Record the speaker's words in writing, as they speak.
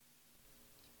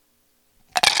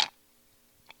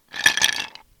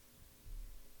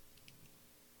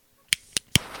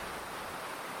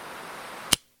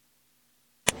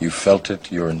you've felt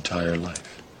it your entire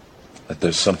life. That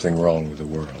there's something wrong with the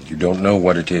world. You don't know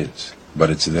what it is, but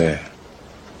it's there,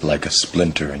 like a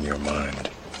splinter in your mind,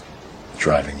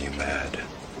 driving you mad.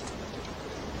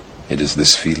 It is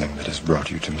this feeling that has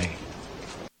brought you to me.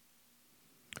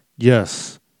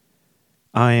 Yes,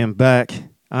 I am back.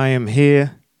 I am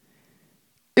here.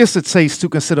 It's a Taste to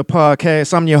Consider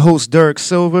podcast. I'm your host, Derek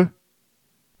Silver.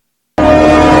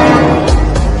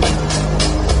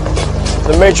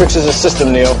 The Matrix is a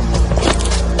system, Neo.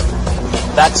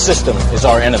 That system is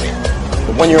our enemy.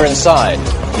 But when you're inside,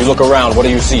 you look around, what do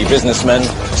you see? Businessmen,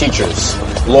 teachers,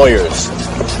 lawyers,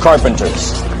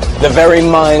 carpenters, the very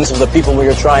minds of the people we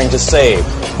are trying to save.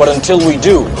 But until we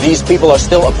do, these people are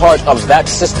still a part of that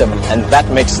system, and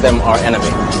that makes them our enemy.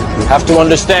 You have to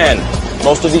understand,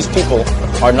 most of these people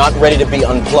are not ready to be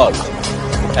unplugged.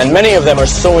 And many of them are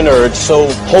so inert, so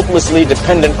hopelessly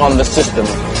dependent on the system,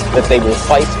 that they will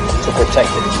fight to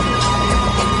protect it.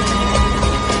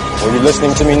 Were you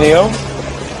listening to me, Neo?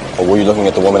 Or were you looking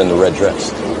at the woman in the red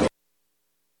dress?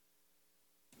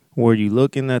 Were you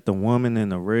looking at the woman in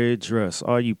the red dress?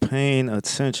 Are you paying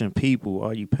attention, people?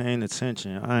 Are you paying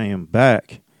attention? I am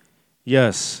back.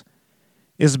 Yes,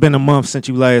 it's been a month since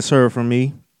you last heard from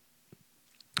me.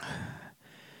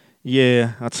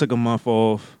 Yeah, I took a month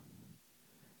off.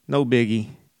 No biggie.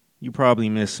 You probably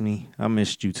missed me. I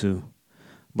missed you too.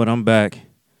 But I'm back.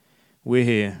 We're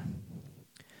here.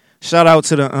 Shout out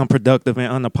to the Unproductive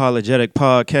and Unapologetic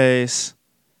podcast.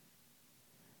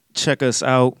 Check us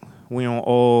out. We on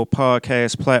all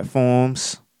podcast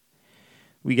platforms.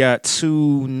 We got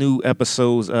 2 new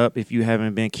episodes up. If you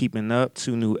haven't been keeping up,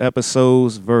 2 new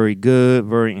episodes. Very good,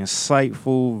 very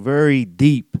insightful, very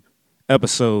deep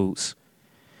episodes.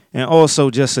 And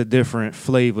also just a different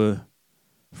flavor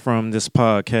from this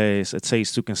podcast, A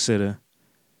Taste to Consider.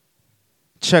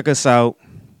 Check us out.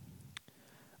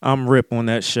 I'm Rip on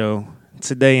that show.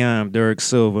 Today I'm Derek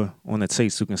Silver on the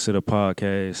Taste to Consider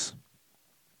podcast.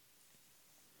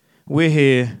 We're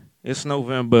here. It's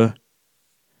November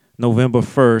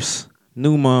 1st.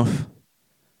 New month.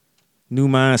 New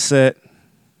mindset.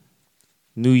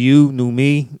 New you, new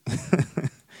me.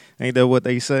 Ain't that what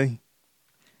they say?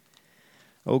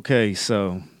 Okay,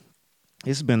 so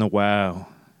it's been a while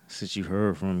since you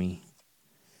heard from me.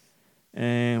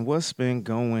 And what's been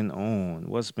going on?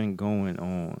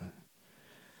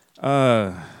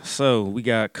 So we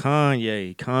got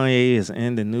Kanye. Kanye is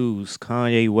in the news.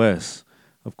 Kanye West.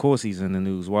 Of course he's in the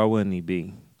news. Why wouldn't he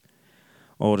be?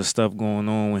 All the stuff going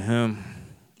on with him.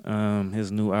 His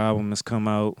new album has come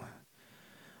out.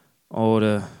 All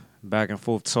the back and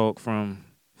forth talk from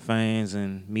fans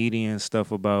and media and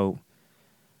stuff about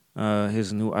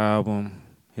his new album,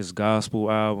 his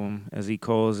gospel album, as he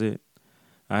calls it.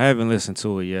 I haven't listened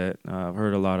to it yet. I've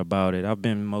heard a lot about it. I've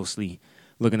been mostly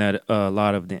looking at a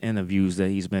lot of the interviews that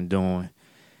he's been doing.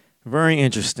 Very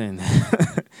interesting.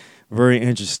 Very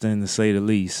interesting, to say the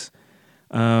least.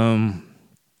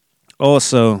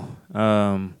 Also,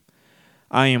 I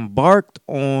embarked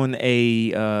on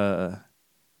a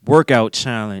workout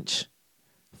challenge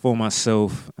for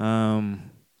myself.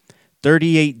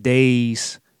 38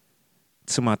 days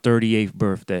to my 38th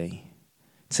birthday.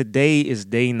 Today is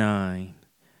day 9.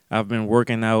 I've been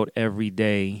working out every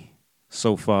day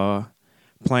so far,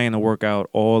 planning to work out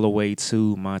all the way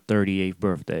to my 38th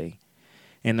birthday.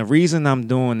 And the reason I'm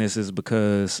doing this is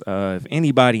because if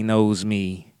anybody knows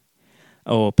me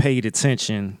or paid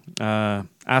attention, I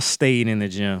stayed in the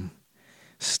gym.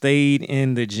 Stayed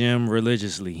in the gym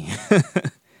religiously.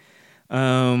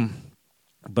 But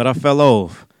I fell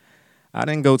off. I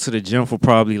didn't go to the gym for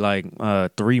probably like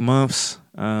 3 months.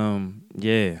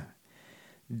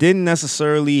 Didn't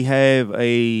necessarily have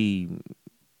I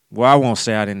won't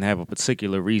say I didn't have a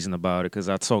particular reason about it, because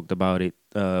I talked about it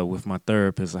with my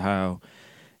therapist, how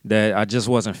that I just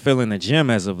wasn't feeling the gym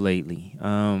as of lately.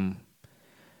 My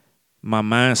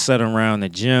mindset around the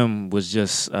gym was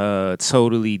just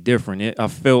totally different. I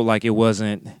felt like it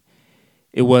wasn't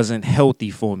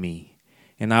healthy for me.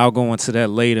 And I'll go into that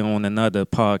later on another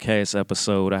podcast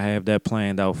episode. I have that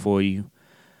planned out for you.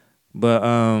 But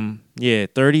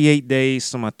 38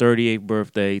 days to my 38th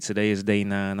birthday. Today is day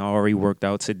 9. I already worked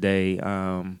out today.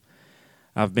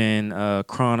 I've been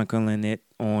chronicling it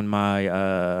on my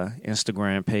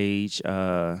Instagram page.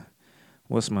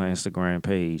 What's my Instagram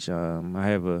page? I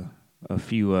have a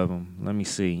few of them. Let me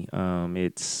see.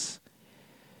 It's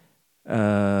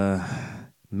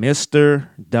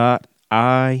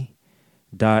Mr.I.am_.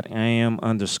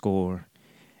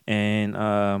 And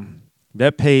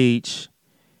that page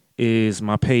is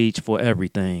my page for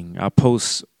everything. I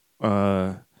post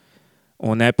on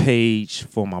that page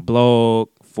for my blog,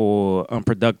 for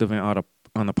Unproductive and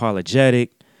Unapologetic,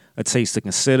 A Taste to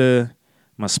Consider,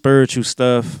 my spiritual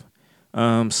stuff.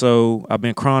 So I've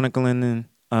been chronicling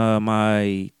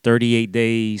my 38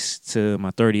 days to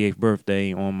my 38th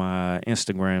birthday on my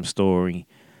Instagram story.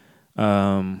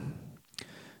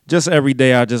 Just every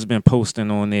day I just been posting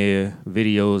on there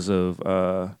videos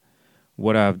of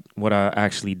what I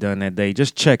actually done that day.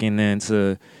 Just checking in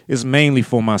to, it's mainly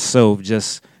for myself,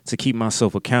 just to keep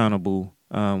myself accountable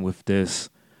with this.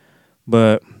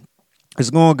 But it's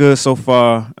going good so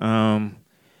far.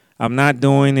 I'm not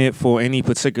doing it for any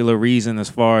particular reason as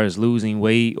far as losing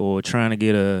weight or trying to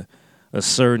get a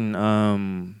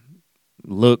certain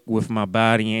look with my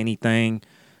body or anything.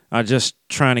 I just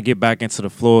trying to get back into the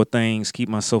flow of things, keep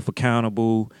myself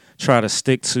accountable, try to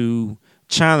stick to,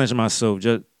 challenge myself,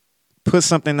 just put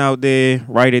something out there,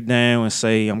 write it down and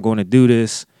say, I'm going to do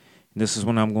this. This is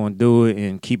when I'm going to do it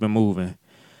and keep it moving.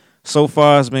 So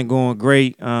far, it's been going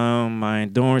great. My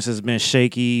endurance has been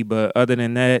shaky, but other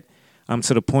than that, I'm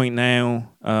to the point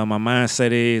now. My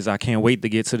mindset is I can't wait to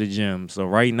get to the gym. So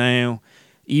right now,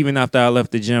 even after I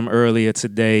left the gym earlier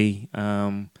today,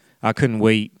 I couldn't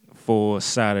wait for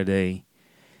Saturday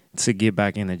to get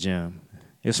back in the gym.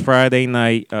 It's Friday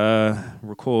night,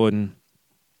 recording.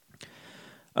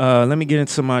 Let me get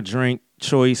into my drink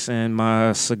choice and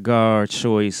my cigar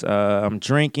choice. I'm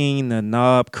drinking the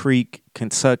Knob Creek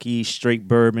Kentucky Straight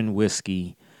Bourbon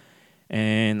Whiskey.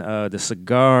 And the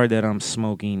cigar that I'm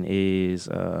smoking is,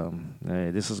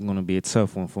 this is going to be a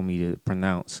tough one for me to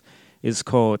pronounce. It's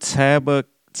called Tabacalera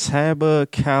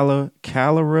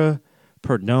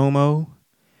Perdomo.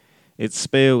 It's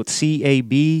spelled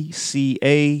Tabcalera,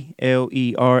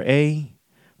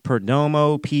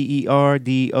 Perdomo,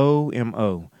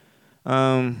 Perdomo.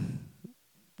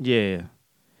 Yeah,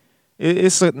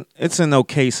 it's an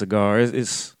okay cigar.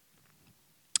 It's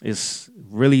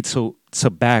really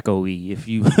tobacco-y if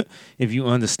you if you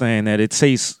understand that. It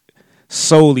tastes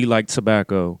solely like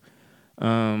tobacco.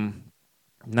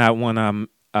 Not one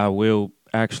I will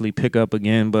actually pick up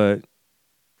again, but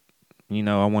you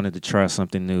know, I wanted to try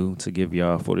something new to give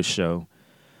y'all for the show.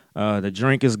 The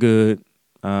drink is good.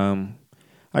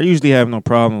 I usually have no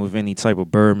problem with any type of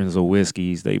bourbons or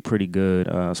whiskeys. They pretty good.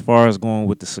 As far as going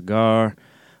with the cigar,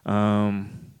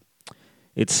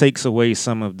 it takes away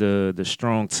some of the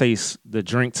strong taste. The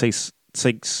drink takes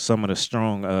some of the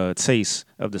strong taste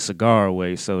of the cigar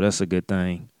away, so that's a good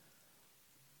thing.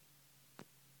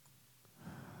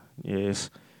 Yeah,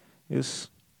 it's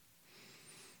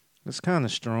kind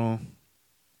of strong.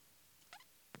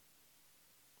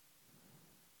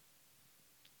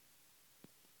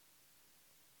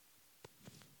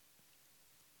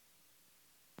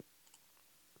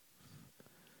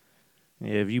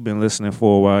 Yeah, if you've been listening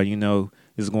for a while, you know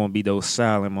it's going to be those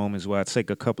silent moments where I take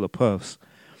a couple of puffs.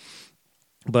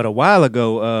 But a while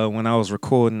ago, when I was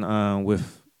recording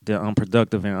with the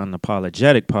Unproductive and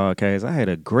Unapologetic podcast, I had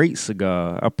a great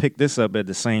cigar. I picked this up at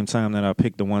the same time that I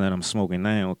picked the one that I'm smoking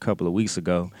now a couple of weeks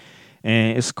ago.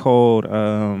 And it's called,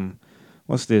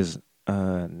 what's this?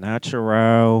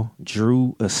 Natural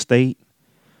Drew Estate.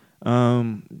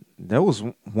 That was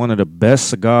one of the best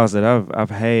cigars that I've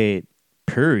had.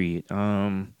 Period.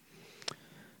 To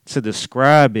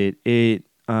describe it,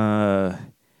 the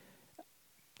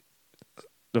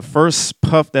first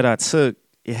puff that I took,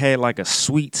 it had like a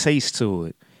sweet taste to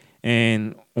it,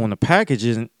 and on the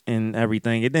packaging and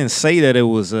everything, it didn't say that it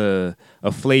was a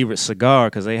flavored cigar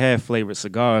because they had flavored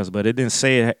cigars, but it didn't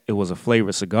say it was a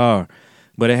flavored cigar,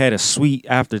 but it had a sweet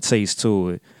aftertaste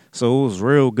to it, so it was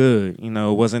real good. You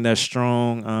know, it wasn't that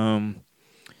strong.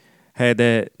 Had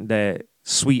that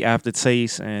sweet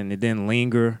aftertaste, and it didn't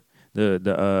linger.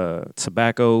 The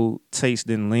tobacco taste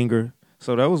didn't linger.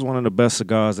 So that was one of the best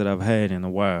cigars that I've had in a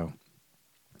while.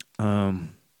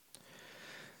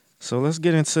 So let's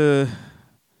get into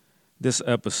this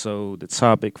episode. The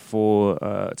topic for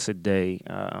today.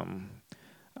 I'm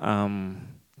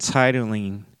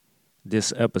titling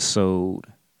this episode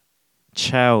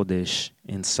Childish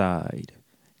Inside.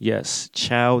 Yes,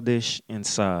 Childish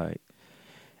Inside.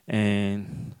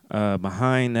 And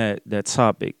behind that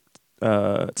topic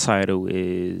title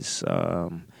is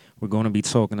we're going to be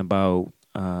talking about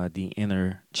the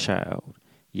inner child.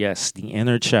 Yes, the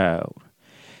inner child.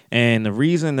 And the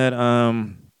reason that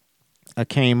I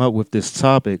came up with this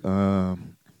topic,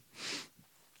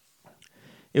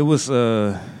 it was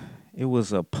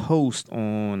a post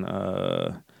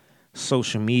on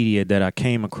social media that I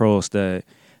came across that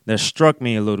struck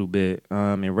me a little bit. It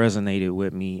resonated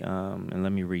with me, and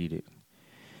let me read it.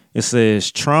 It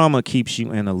says, trauma keeps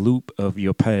you in a loop of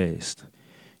your past.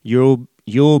 You'll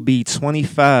be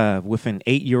 25 with an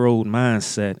 8-year-old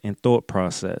mindset and thought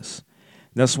process.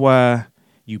 That's why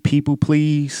You people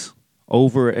please,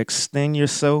 overextend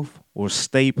yourself, or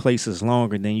stay places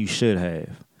longer than you should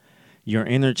have. Your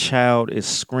inner child is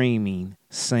screaming,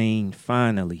 saying,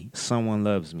 finally, someone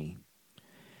loves me.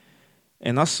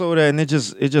 And I saw that and it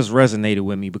just resonated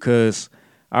with me because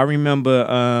I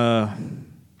remember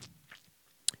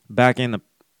back in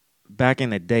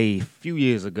the day, a few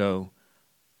years ago,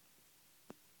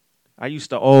 I used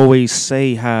to always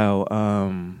say how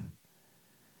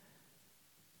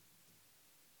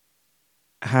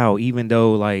even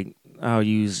though, like, I'll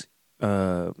use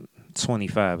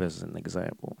 25 as an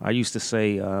example. I used to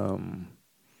say,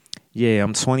 yeah,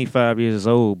 I'm 25 years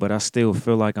old, but I still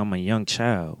feel like I'm a young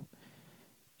child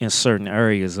in certain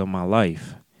areas of my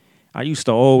life. I used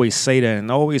to always say that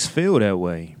and always feel that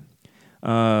way.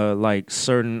 Like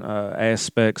certain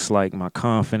aspects, like my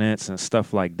confidence and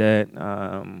stuff like that.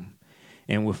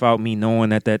 And without me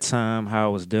knowing at that time how I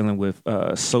was dealing with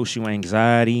social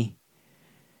anxiety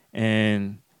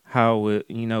and how it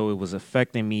was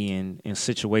affecting me in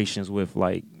situations with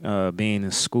like being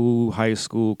in school, high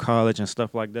school, college, and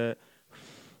stuff like that.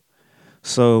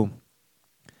 So,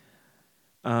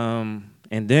 and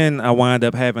then I wound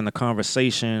up having a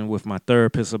conversation with my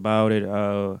therapist about it.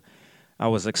 I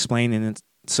was explaining it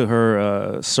to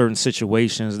her certain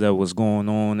situations that was going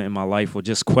on in my life or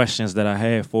just questions that I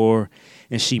had for her.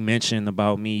 And she mentioned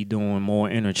about me doing more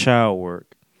inner child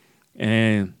work.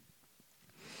 And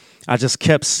I just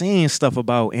kept seeing stuff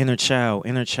about inner child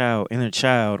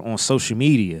on social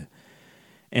media.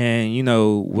 And,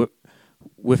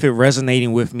 with it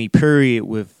resonating with me, period,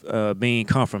 with being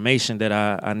confirmation that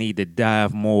I need to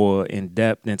dive more in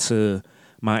depth into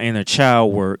my inner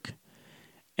child work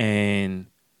and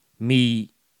me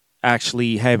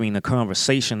actually having a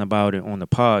conversation about it on the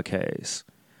podcast.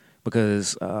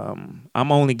 Because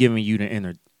I'm only giving you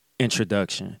the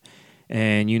introduction.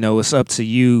 And, it's up to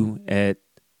you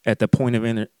at the point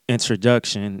of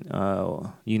introduction,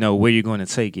 where you're going to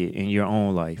take it in your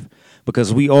own life.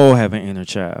 Because we all have an inner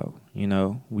child,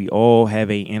 We all have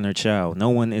an inner child. No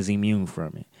one is immune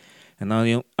from it. And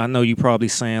I know you're probably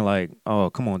saying like, oh,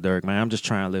 come on, Derek, man, I'm just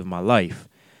trying to live my life.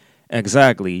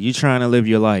 Exactly. You're trying to live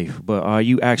your life. But are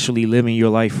you actually living your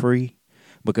life free?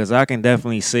 Because I can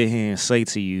definitely sit here and say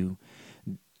to you,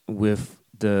 with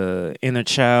the inner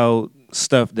child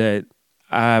stuff that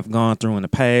I've gone through in the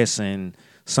past and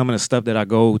some of the stuff that I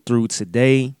go through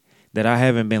today, that I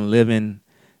haven't been living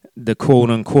the quote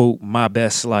unquote my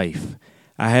best life.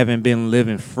 I haven't been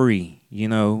living free,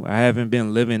 I haven't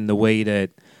been living the way that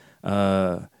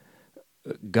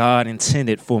God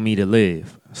intended for me to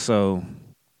live. So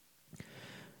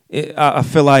I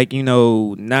feel like,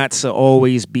 not to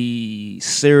always be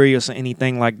serious or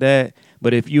anything like that.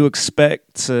 But if you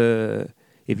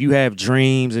if you have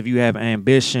dreams, if you have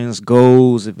ambitions,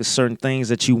 goals, if it's certain things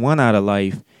that you want out of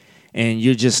life and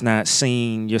you're just not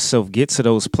seeing yourself get to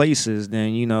those places,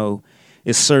 then,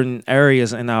 it's certain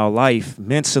areas in our life,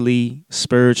 mentally,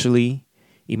 spiritually,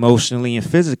 emotionally, and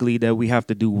physically, that we have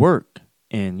to do work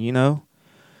in,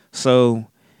 So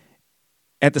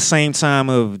at the same time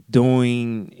of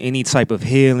doing any type of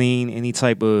healing, any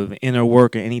type of inner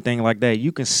work or anything like that,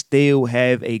 you can still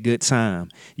have a good time.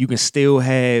 You can still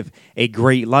have a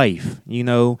great life.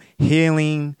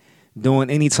 Healing, doing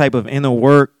any type of inner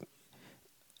work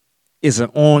is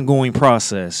an ongoing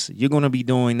process. You're going to be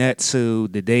doing that till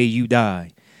the day you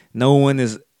die. No one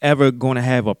is ever going to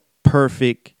have a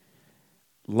perfect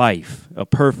life, a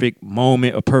perfect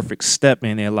moment, a perfect step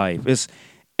in their life.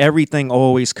 Everything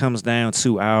always comes down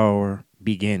to our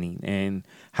beginning and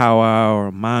how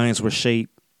our minds were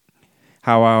shaped,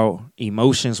 how our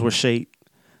emotions were shaped.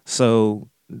 So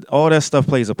all that stuff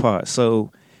plays a part.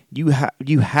 So you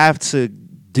have to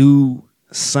do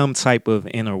some type of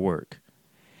inner work.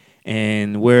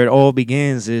 And where it all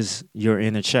begins is your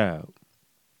inner child.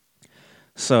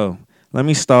 So let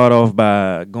me start off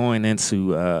by going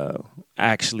into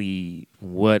actually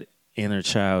what inner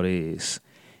child is.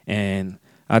 And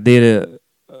I did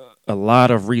a lot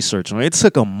of research on it. It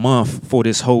took a month for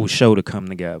this whole show to come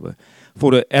together.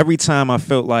 Every time I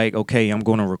felt like, okay, I'm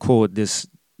going to record this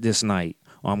night,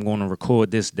 or I'm going to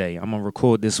record this day, I'm going to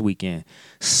record this weekend,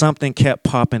 something kept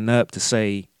popping up to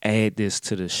say, add this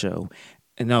to the show.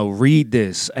 No, read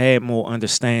this, add more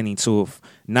understanding to it,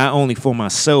 not only for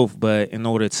myself, but in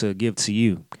order to give to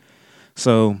you.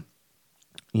 So,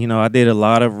 I did a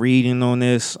lot of reading on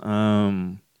this.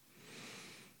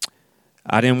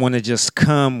 I didn't want to just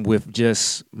come with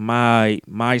just my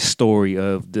story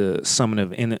of some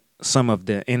of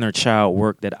the inner child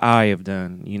work that I have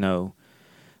done,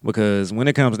 Because when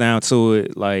it comes down to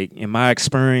it, like in my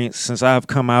experience, since I've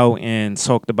come out and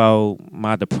talked about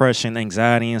my depression,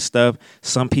 anxiety, and stuff,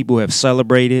 some people have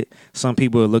celebrated. Some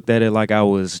people have looked at it like I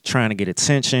was trying to get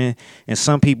attention. And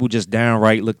some people just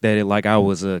downright looked at it like I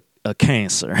was a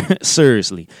cancer.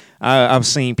 Seriously. I've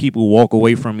seen people walk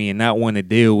away from me and not want to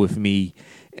deal with me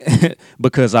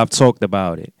because I've talked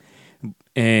about it.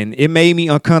 And it made me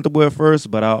uncomfortable at first,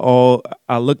 but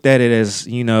I looked at it as,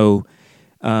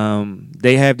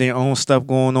 they have their own stuff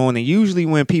going on. And usually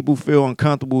when people feel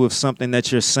uncomfortable with something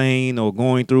that you're saying or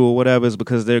going through or whatever, it's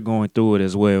because they're going through it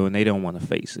as well and they don't want to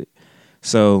face it.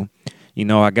 So,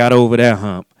 I got over that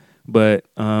hump. But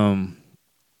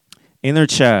inner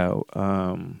child,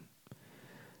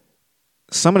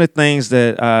 some of the things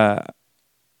that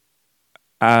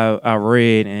I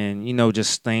read and,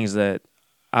 just things that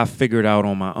I figured out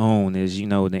on my own is,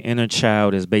 the inner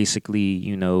child is basically,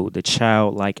 the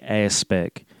childlike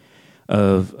aspect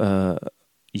of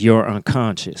your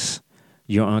unconscious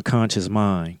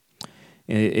mind.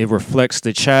 It reflects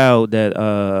the child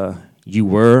that you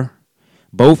were,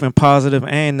 both in positive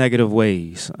and negative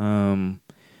ways.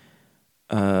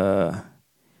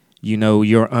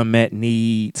 Your unmet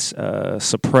needs,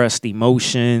 suppressed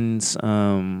emotions,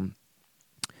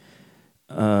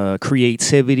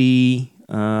 creativity,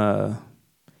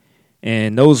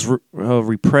 and those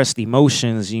repressed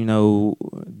emotions,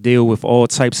 deal with all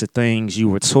types of things you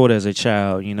were taught as a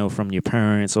child, from your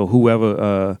parents or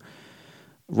whoever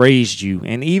raised you.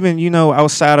 And even,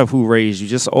 outside of who raised you,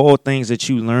 just all things that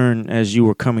you learned as you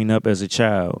were coming up as a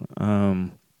child.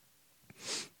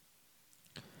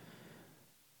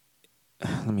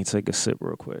 Let me take a sip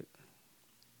real quick.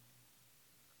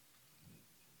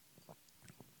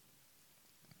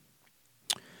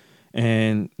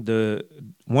 And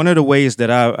one of the ways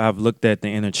that I've looked at the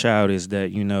inner child is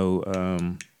that,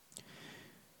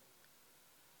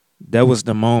 that was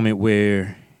the moment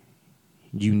where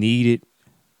you needed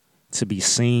to be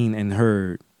seen and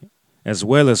heard, as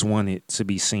well as wanted to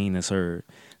be seen as heard.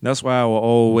 That's why I will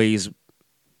always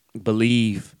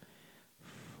believe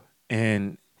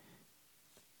and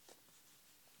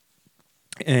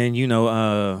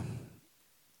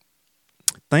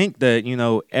think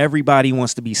that, everybody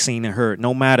wants to be seen and heard,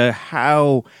 no matter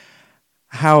how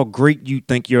great you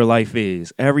think your life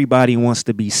is. Everybody wants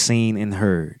to be seen and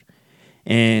heard.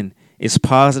 And it's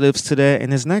positives to that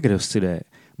and it's negatives to that.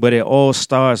 But it all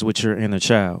starts with your inner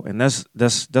child. And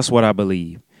that's what I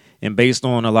believe. And based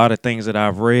on a lot of things that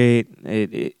I've read,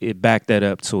 it backed that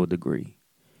up to a degree.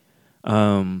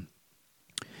 Your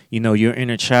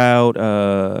inner child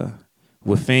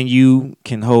within you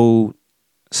can hold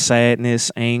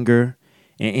sadness, anger,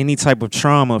 and any type of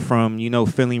trauma from,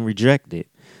 feeling rejected.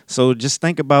 So just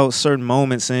think about certain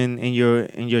moments in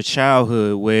your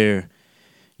childhood where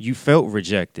you felt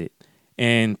rejected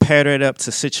and pair that up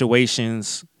to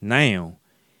situations now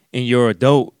in your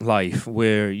adult life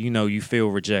where, you feel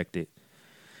rejected.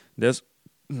 That's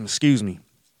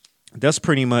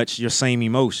pretty much your same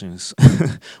emotions.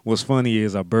 What's funny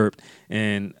is I burped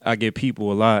and I get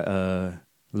people a lot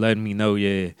letting me know,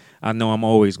 I know I'm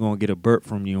always going to get a burp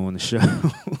from you on the show.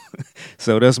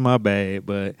 So that's my bad.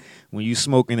 But when you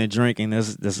smoking and drinking,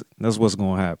 that's what's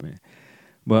going to happen.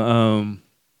 But,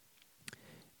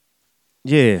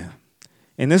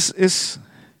 and it's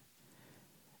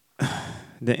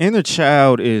the inner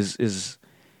child is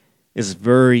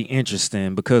very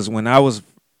interesting because when it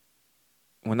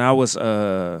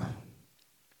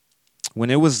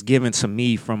was given to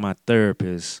me from my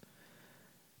therapist,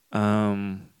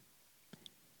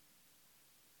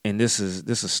 and this is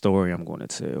a story I'm going to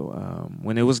tell.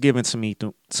 When it was given to me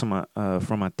from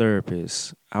my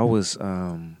therapist, I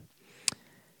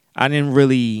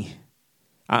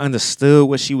understood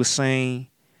what she was saying,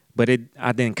 but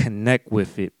I didn't connect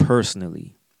with it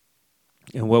personally.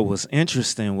 And what was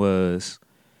interesting was,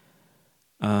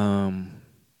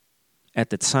 at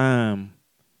the time,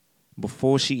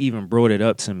 before she even brought it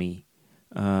up to me,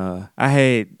 I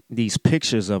had these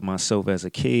pictures of myself as a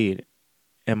kid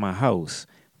at my house,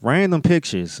 random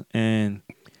pictures, and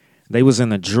they was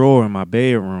in a drawer in my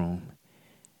bedroom,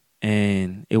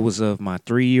 and it was of my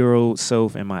 3-year-old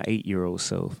self and my 8-year-old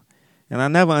self. And I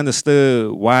never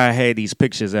understood why I had these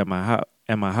pictures at my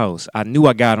house. I knew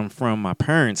I got them from my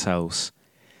parents' house,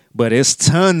 but it's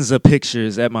tons of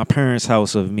pictures at my parents'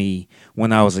 house of me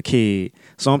when I was a kid.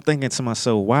 So I'm thinking to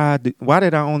myself, why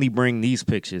did I only bring these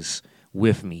pictures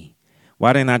with me?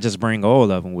 Why didn't I just bring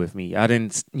all of them with me? I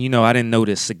didn't know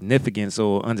the significance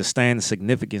or understand the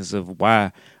significance of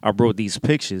why I brought these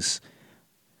pictures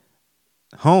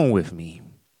home with me.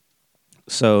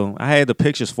 So I had the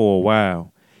pictures for a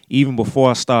while. even before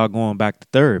I started going back to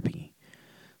therapy.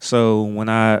 So when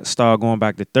I started going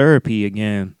back to therapy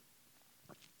again,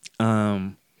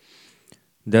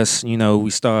 that's, me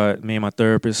and my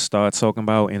therapist started talking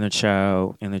about inner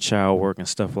child work and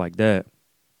stuff like that.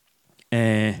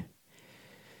 And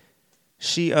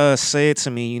she said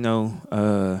to me,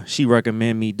 she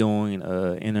recommended me doing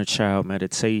inner child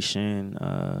meditation,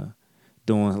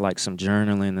 doing like some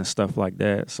journaling and stuff like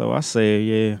that. So I said,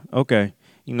 yeah, okay.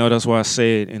 That's what I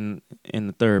said in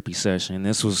the therapy session.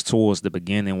 This was towards the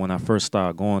beginning when I first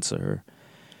started going to her.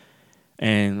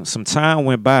 And some time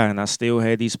went by, and I still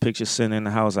had these pictures sitting in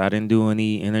the house. I didn't do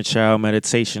any inner child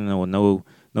meditation or no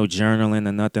journaling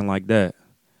or nothing like that.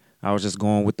 I was just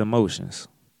going with the motions.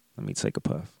 Let me take a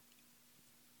puff.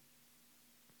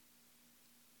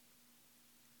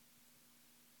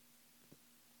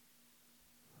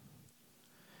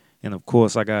 And of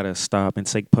course, I gotta stop and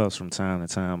take puffs from time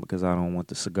to time because I don't want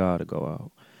the cigar to go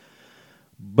out.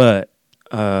 But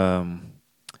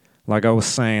like I was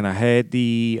saying, I had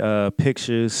the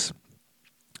pictures,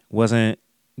 wasn't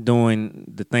doing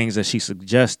the things that she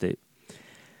suggested.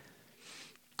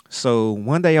 So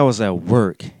one day I was at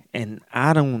work, and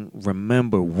I don't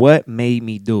remember what made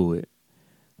me do it,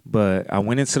 but I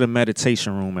went into the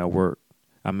meditation room at work.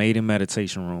 I made a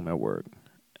meditation room at work,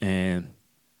 and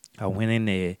I went in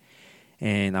there,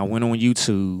 and I went on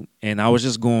YouTube, and I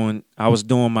was doing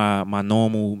my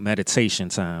normal meditation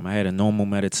time. I had a normal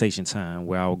meditation time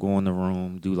where I would go in the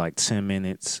room, do like 10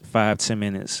 minutes, 5-10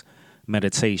 minutes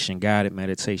meditation, guided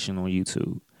meditation on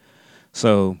YouTube.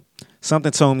 So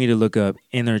something told me to look up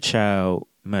inner child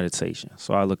meditation.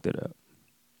 So I looked it up.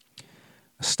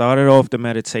 I started off the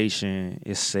meditation.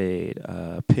 It said,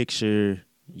 picture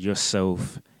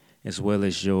yourself as well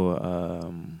as your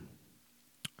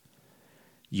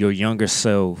younger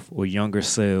self or younger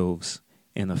selves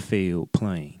in a field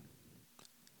playing.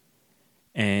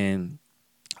 And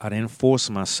I didn't force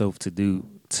myself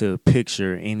to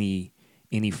picture any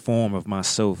form of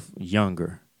myself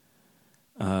younger.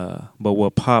 But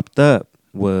what popped up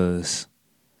was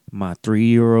my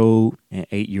 3-year-old and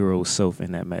 8-year-old self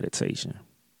in that meditation.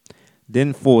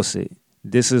 Didn't force it.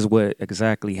 This is what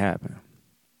exactly happened.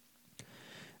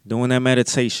 During that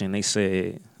meditation, they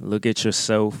said, look at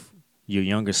yourself, your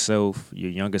younger self,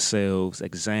 your younger selves,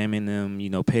 examine them,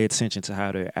 pay attention to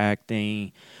how they're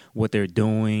acting, what they're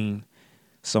doing.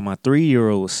 So my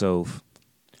 3-year-old self,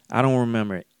 I don't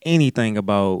remember anything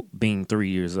about being 3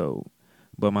 years old,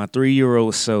 but my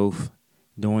 3-year-old self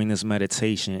during this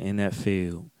meditation in that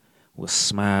field was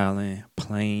smiling,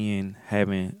 playing,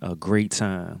 having a great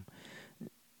time.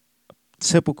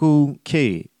 Typical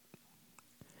kid.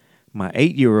 My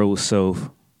 8-year-old self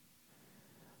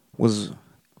was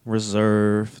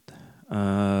reserved,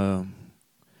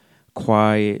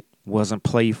 quiet, wasn't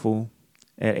playful.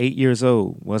 At 8 years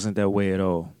old, wasn't that way at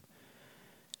all.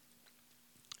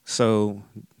 So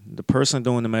the person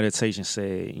doing the meditation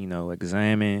said,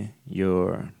 examine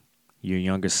your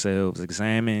younger selves,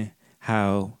 examine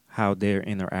how they're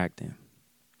interacting.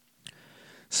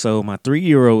 So my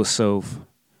 3-year-old self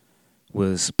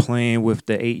was playing with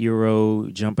the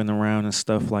 8-year-old, jumping around and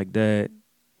stuff like that.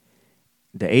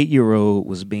 The 8-year-old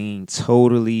was being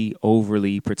totally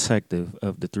overly protective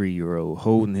of the 3-year-old,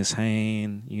 holding his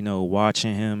hand,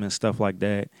 watching him and stuff like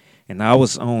that. And I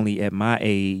was only at my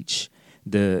age,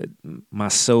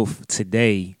 myself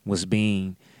today was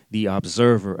being the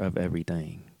observer of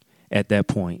everything at that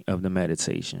point of the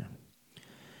meditation.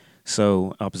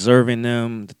 So observing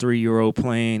them, the 3-year-old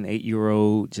playing,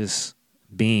 8-year-old just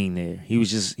being there. He was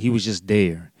just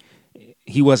there.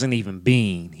 He wasn't even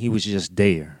being, he was just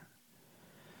there.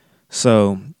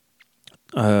 So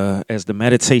as the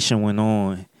meditation went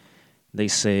on, they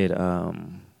said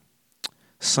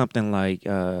something like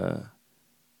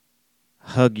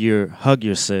hug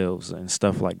yourselves and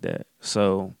stuff like that.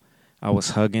 So I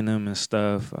was hugging them and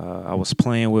stuff. I was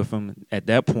playing with them. At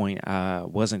that point, I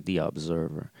wasn't the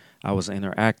observer. I was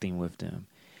interacting with them,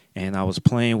 and I was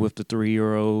playing with the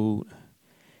 3-year-old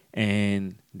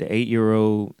and the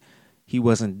 8-year-old. He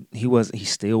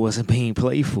still wasn't being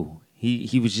playful.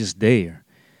 He was just there.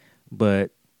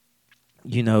 But,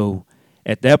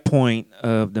 at that point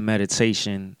of the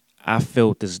meditation, I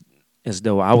felt as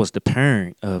though I was the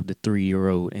parent of the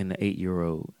 3-year-old and the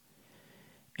 8-year-old.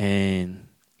 And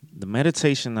the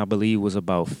meditation, I believe, was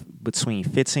about between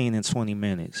 15 and 20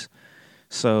 minutes.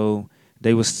 So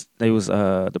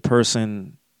the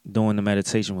person doing the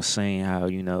meditation was saying how,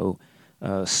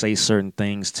 say certain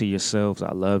things to yourselves.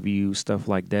 I love you, stuff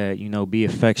like that. Be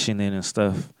affectionate and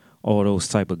stuff, all those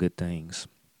type of good things.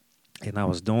 And I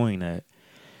was doing that.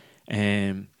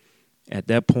 And at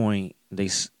that point,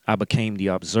 I became the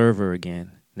observer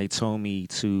again. They told me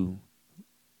to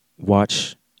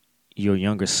watch your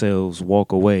younger selves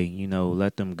walk away,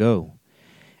 let them go.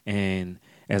 And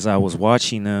as I was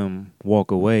watching them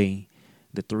walk away,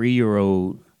 the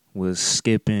 3-year-old was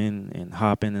skipping and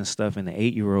hopping and stuff, and the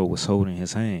 8-year-old was holding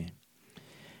his hand.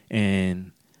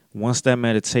 And once that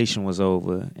meditation was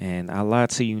over, and I lie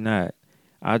to you not,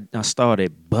 I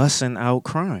started busting out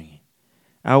crying.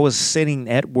 I was sitting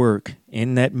at work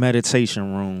in that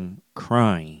meditation room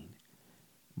crying,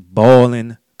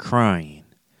 bawling, crying.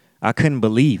 I couldn't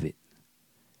believe it.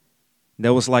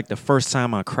 That was like the first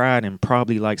time I cried in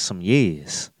probably like some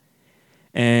years.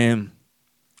 And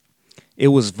it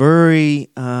was very,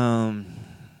 I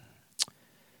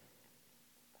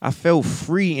felt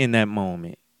free in that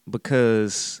moment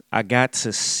because I got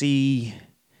to see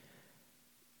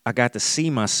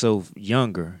myself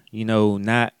younger,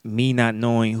 not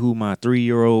knowing who my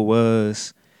 3-year-old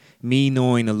was, me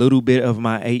knowing a little bit of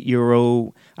my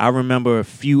 8-year-old. I remember a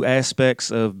few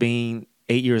aspects of being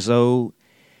 8 years old.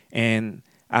 And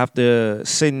after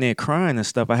sitting there crying and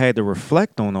stuff, I had to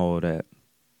reflect on all that.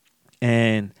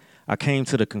 And I came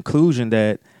to the conclusion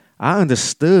that I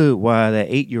understood why that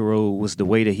 8-year-old was the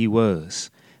way that he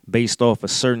was, based off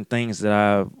of certain things that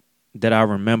I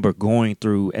remember going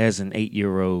through as an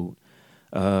 8-year-old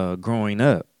growing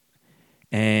up.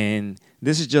 And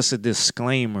this is just a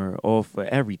disclaimer off of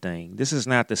everything. This is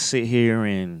not to sit here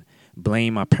and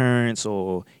blame my parents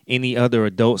or any other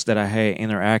adults that I had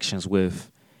interactions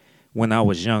with when I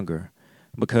was younger,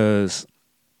 because,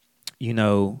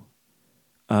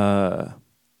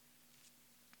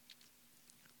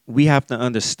 we have to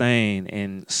understand,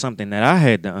 and something that I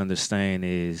had to understand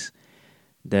is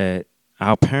that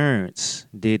our parents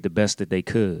did the best that they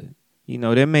could.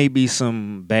 There may be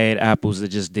some bad apples that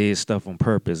just did stuff on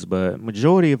purpose, but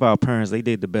majority of our parents, they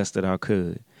did the best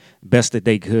that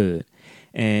they could.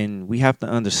 And we have to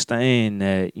understand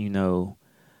that,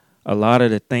 a lot of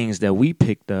the things that we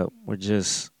picked up were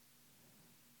just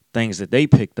things that they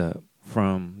picked up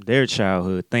from their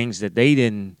childhood, things that they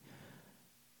didn't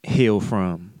heal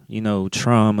from,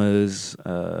 traumas,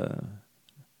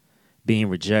 being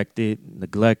rejected,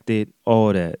 neglected,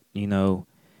 all that,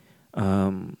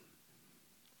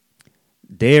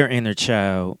 their inner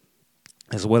child,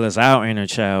 as well as our inner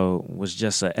child, was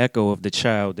just an echo of the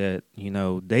child that,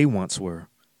 they once were.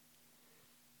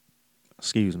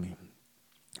 Excuse me.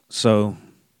 So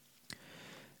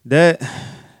that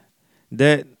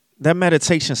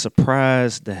meditation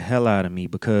surprised the hell out of me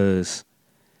because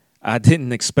I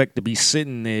didn't expect to be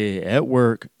sitting there at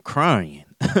work crying.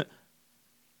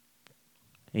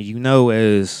 And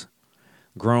as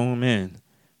grown men,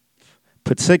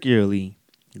 particularly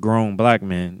grown black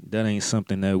men, that ain't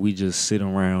something that we just sit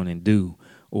around and do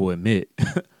or admit.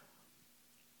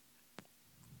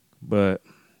 But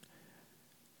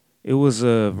it was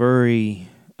a very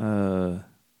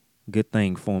good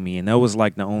thing for me, and that was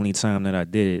like the only time that I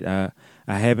did it.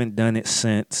 I haven't done it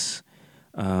since.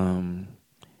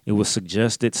 It was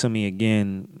suggested to me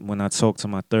again when I talked to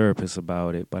my therapist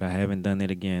about it, but I haven't done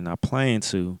it again. I plan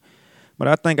to, but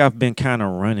I think I've been kind of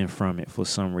running from it for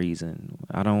some reason.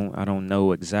 I don't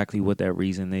know exactly what that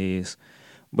reason is,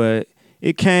 but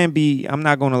it can be, I'm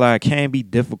not going to lie, it can be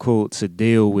difficult to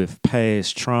deal with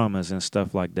past traumas and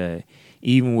stuff like that,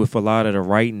 even with a lot of the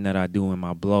writing that I do in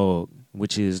my blog,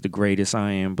 which is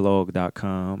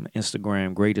thegreatestiamblog.com,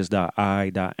 Instagram,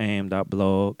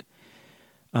 greatest.i.am.blog.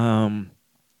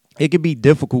 It could be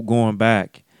difficult going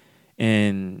back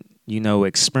and,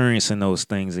 experiencing those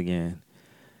things again.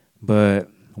 But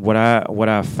what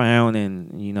I found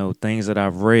and, things that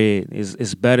I've read is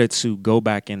it's better to go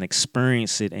back and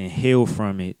experience it and heal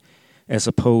from it as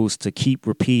opposed to keep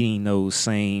repeating those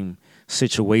same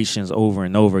situations over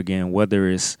and over again, whether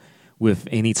it's with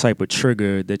any type of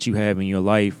trigger that you have in your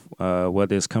life,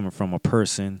 whether it's coming from a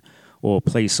person or a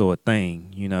place or a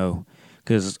thing,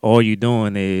 because all you're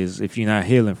doing is, if you're not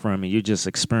healing from it, you're just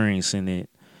experiencing it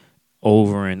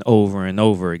over and over and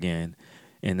over again.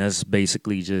 And that's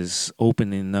basically just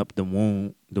opening up the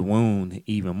wound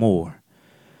even more.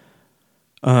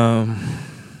 Yeah,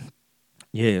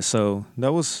 so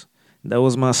that was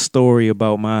my story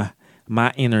about my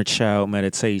inner child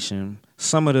meditation.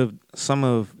 Some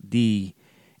of the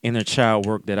inner child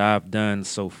work that I've done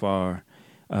so far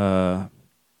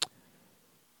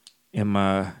in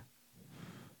my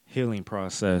healing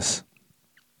process.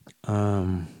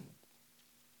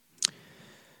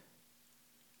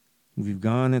 We've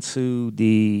gone into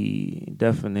the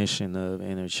definition of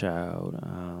inner child.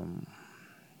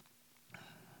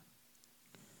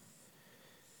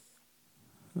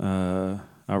 I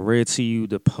I read to you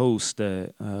the post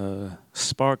that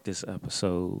sparked this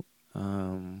episode.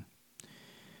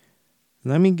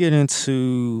 Let me get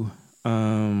into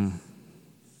some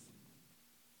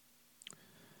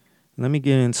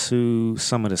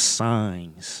of the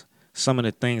signs, some of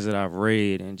the things that I've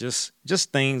read, and just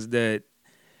things that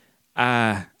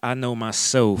I know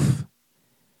myself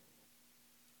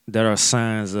that are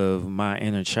signs of my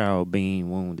inner child being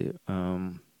wounded.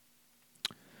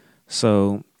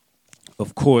 So,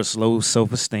 of course, low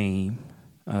self-esteem,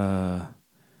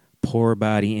 poor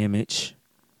body image,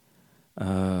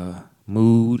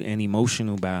 mood and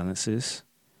emotional balances,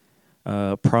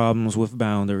 problems with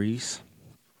boundaries,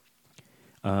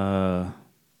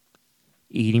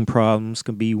 eating problems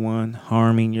can be one,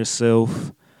 harming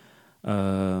yourself,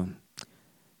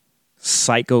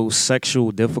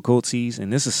 psychosexual difficulties,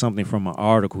 and this is something from an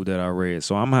article that I read.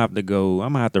 So I'm gonna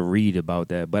have to read about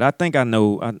that. But I think I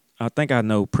know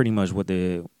pretty much what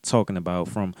they're talking about.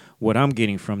 From what I'm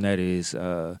getting from that is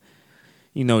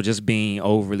just being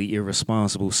overly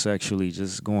irresponsible sexually,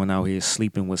 just going out here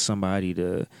sleeping with somebody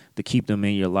to keep them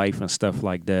in your life and stuff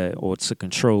like that, or to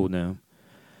control them.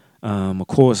 Of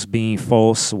course, being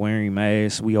false, wearing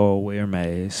masks. We all wear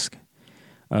masks.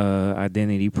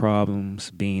 Identity problems,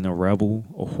 being a rebel,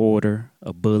 a hoarder,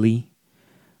 a bully,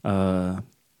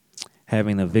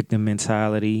 having a victim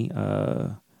mentality,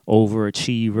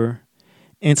 overachiever,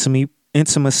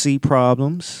 intimacy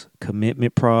problems,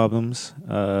 commitment problems,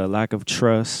 lack of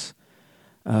trust.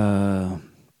 What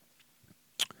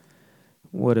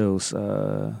else?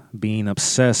 Being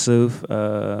obsessive,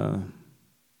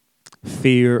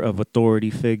 fear of authority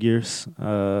figures,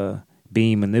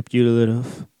 being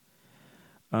manipulative.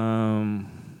 Some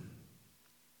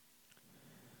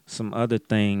other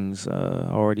things I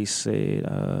already said.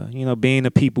 Being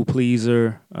a people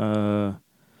pleaser, you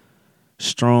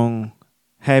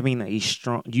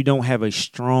don't have a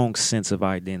strong sense of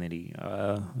identity.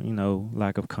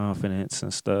 Lack of confidence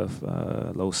and stuff,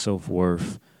 low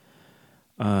self-worth.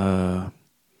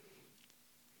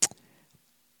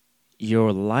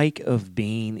 Your lack of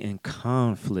being in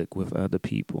conflict with other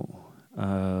people.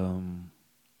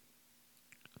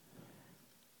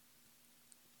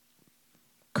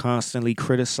 Constantly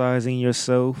criticizing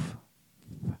yourself,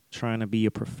 trying to be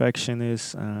a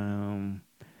perfectionist,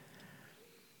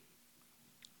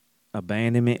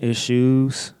 abandonment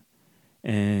issues,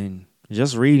 and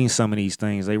just reading some of these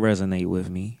things, they resonate with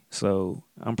me. So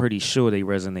I'm pretty sure they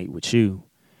resonate with you.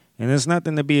 And there's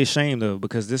nothing to be ashamed of,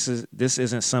 because this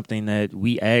isn't something that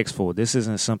we ask for. This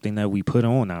isn't something that we put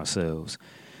on ourselves.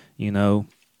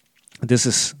 This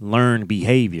is learned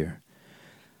behavior.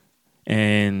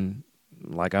 And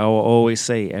like I will always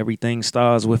say, everything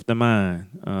starts with the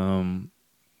mind.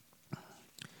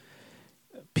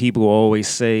 People always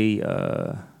say,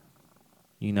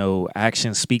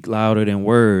 actions speak louder than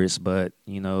words, but,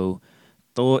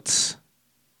 thoughts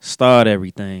start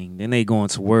everything. Then they go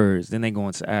into words, then they go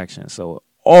into action. So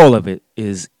all of it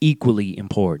is equally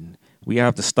important. We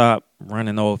have to stop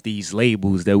running off these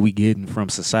labels that we getting from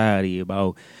society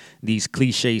about these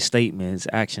cliche statements,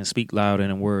 actions speak louder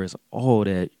than words. All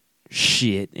that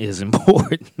shit is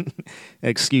important.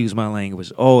 Excuse my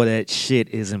language. All that shit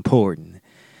is important.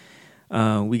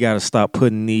 We got to stop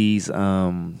putting these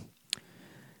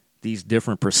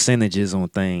different percentages on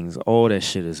things. All that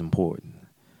shit is important.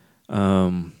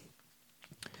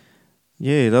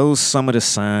 Those some of the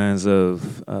signs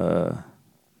of that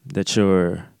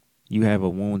you have a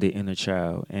wounded inner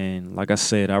child. And like I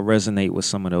said, I resonate with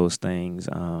some of those things.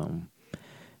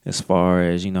 As far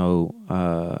as,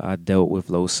 I dealt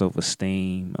with low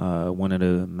self-esteem. One of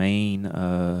the main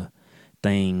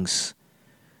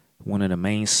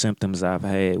symptoms I've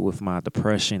had with my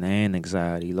depression and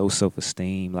anxiety, low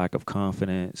self-esteem, lack of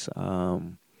confidence,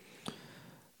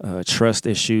 trust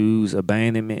issues,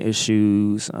 abandonment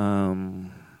issues,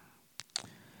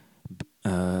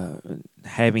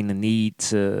 having the need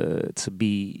to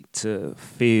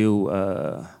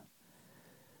feel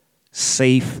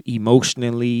safe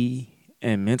emotionally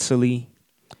and mentally,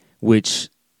 which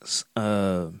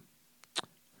rolled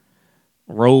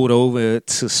over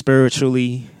to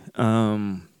spiritually.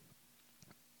 I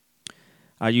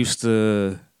used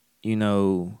to,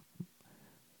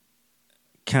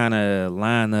 kind of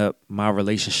line up my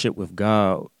relationship with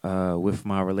God with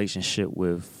my relationship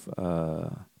with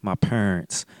my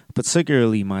parents,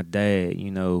 particularly my dad,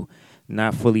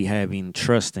 not fully having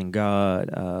trust in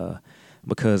God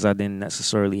because I didn't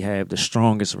necessarily have the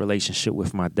strongest relationship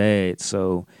with my dad.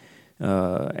 So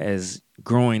as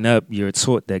growing up, you're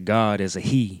taught that God is a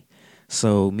he.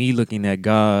 So me looking at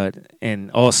God,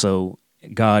 and also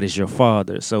God is your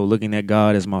father. So looking at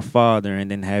God as my father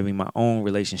and then having my own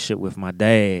relationship with my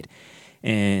dad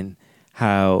and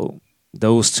how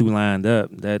those two lined up,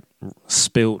 that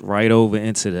spilled right over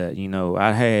into that.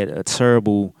 I had a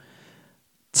terrible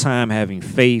time having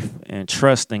faith and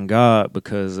trust in God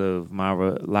because of my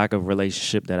lack of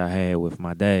relationship that I had with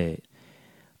my dad.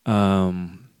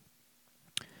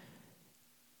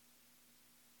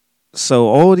 So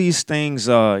all these things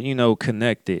are,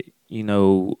 connected. A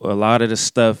lot of the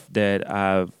stuff that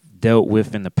I've dealt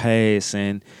with in the past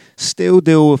and still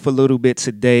deal with a little bit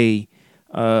today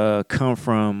come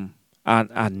from,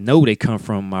 I know they come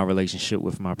from my relationship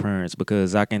with my parents,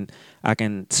 because I can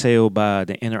tell by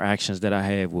the interactions that I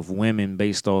have with women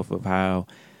based off of how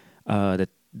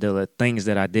the things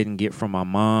that I didn't get from my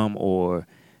mom, or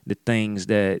the things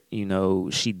that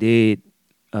she did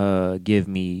give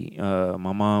me.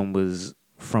 My mom was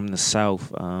from the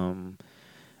South.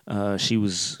 She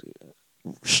was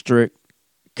strict,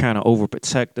 kind of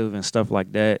overprotective and stuff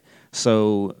like that.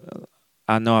 So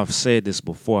I know I've said this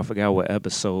before. I forgot what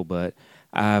episode, but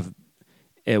at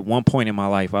one point in my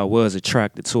life, I was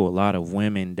attracted to a lot of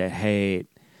women that had,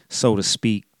 so to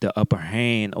speak, the upper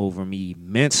hand over me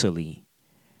mentally.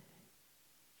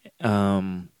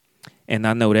 And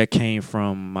I know that came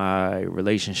from my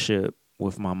relationship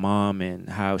with my mom and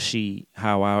how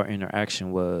our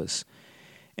interaction was.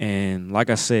 And like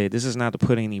I said, this is not to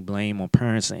put any blame on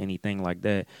parents or anything like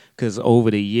that, because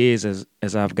over the years,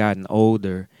 as I've gotten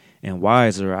older and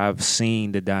wiser, I've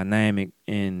seen the dynamic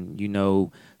in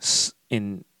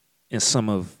in some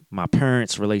of my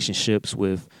parents' relationships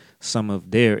with some of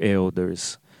their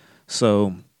elders.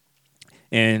 So,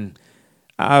 and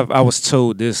I was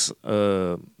told this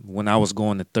when I was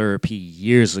going to therapy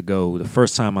years ago. The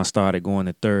first time I started going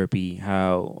to therapy,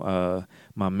 how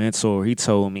my mentor, he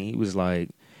told me, he was like,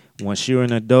 once you're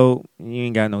an adult, you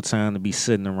ain't got no time to be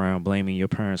sitting around blaming your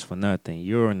parents for nothing.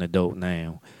 You're an adult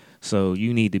now, so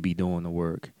you need to be doing the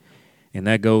work. And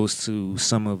that goes to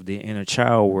some of the inner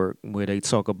child work where they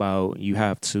talk about you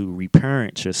have to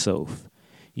reparent yourself.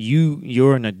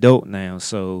 You're an adult now,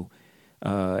 so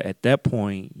at that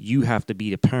point, you have to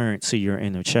be the parent to your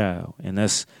inner child. And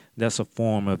that's a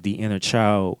form of the inner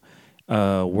child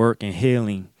work and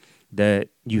healing that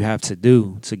you have to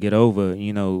do to get over,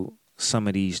 some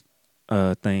of these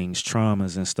things,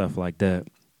 traumas and stuff like that.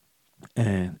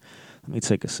 And let me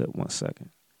take a sip 1 second.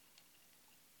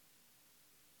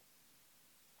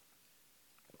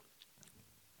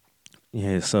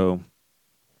 Yeah, so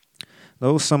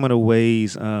those some of the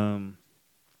ways that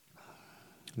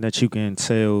you can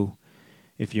tell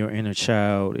if your inner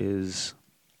child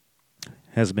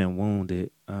has been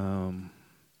wounded. And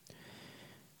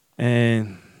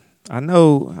I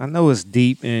know it's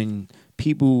deep, and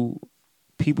people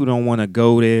don't want to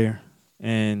go there.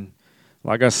 And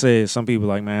like I said, some people are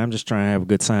like, man, I'm just trying to have a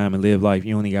good time and live life.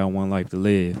 You only got one life to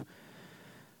live.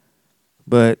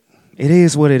 But it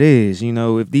is what it is.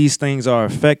 If these things are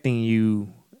affecting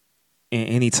you in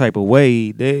any type of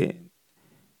way,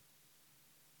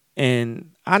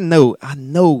 and I know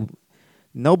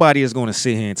nobody is going to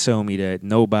sit here and tell me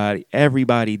that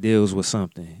everybody deals with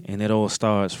something, and it all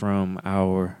starts from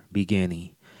our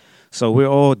beginning. So we're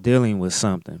all dealing with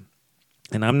something.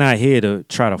 And I'm not here to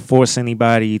try to force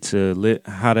anybody to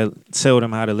tell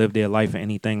them how to live their life or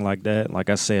anything like that. Like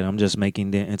I said, I'm just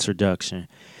making the introduction.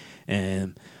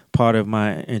 And part of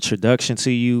my introduction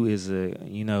to you is,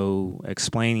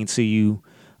 explaining to you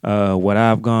what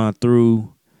I've gone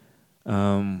through.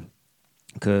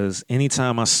 Because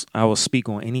anytime I will speak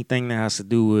on anything that has to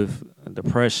do with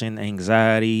depression,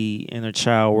 anxiety, inner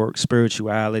child work,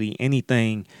 spirituality,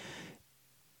 anything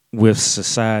with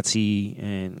society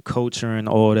and culture and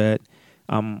all that,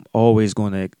 I'm always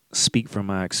going to speak from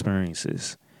my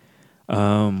experiences.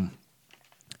 And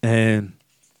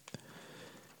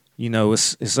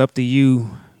it's up to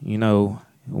you,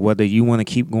 whether you want to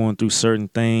keep going through certain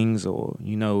things, or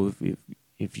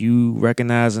if you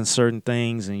recognizing certain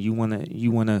things and you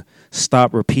wanna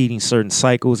stop repeating certain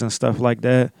cycles and stuff like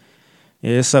that.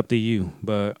 Yeah, it's up to you.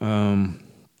 But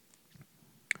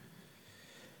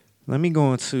let me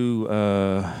go into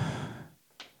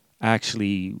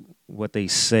actually what they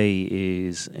say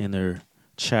is inner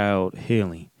child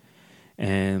healing.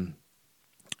 And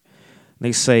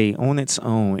they say, on its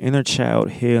own, inner child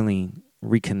healing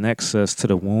reconnects us to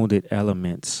the wounded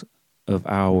elements of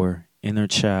our inner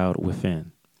child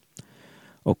within.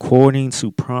 According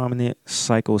to prominent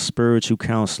psycho-spiritual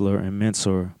counselor and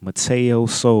mentor Mateo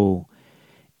Sol,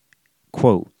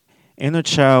 quote, inner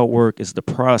child work is the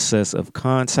process of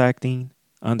contacting,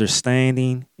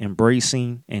 understanding,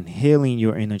 embracing, and healing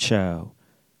your inner child.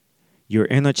 Your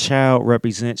inner child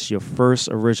represents your first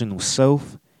original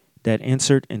self that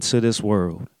entered into this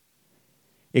world.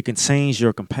 It contains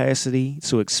your capacity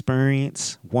to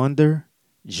experience wonder,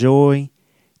 joy,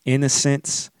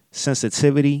 innocence,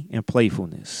 sensitivity, and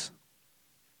playfulness.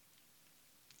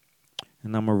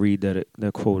 And I'm going to read that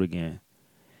quote again.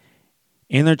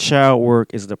 Inner child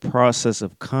work is the process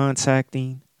of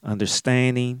contacting,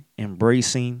 understanding,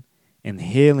 embracing, and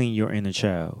healing your inner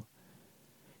child.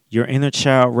 Your inner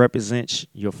child represents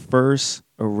your first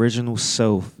original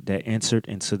self that entered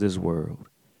into this world.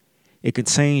 It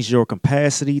contains your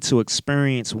capacity to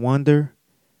experience wonder,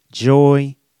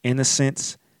 joy,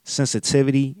 innocence,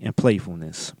 sensitivity, and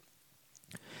playfulness.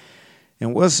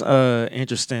 And what's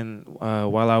interesting,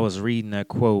 while I was reading that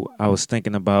quote, I was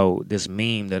thinking about this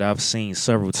meme that I've seen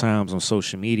several times on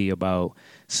social media about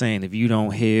saying if you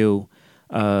don't heal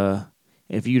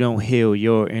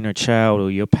your inner child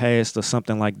or your past or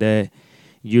something like that,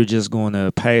 you're just going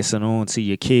to pass it on to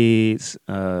your kids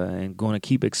and going to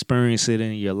keep experiencing it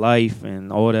in your life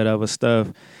and all that other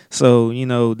stuff. So,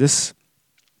 this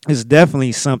is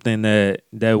definitely something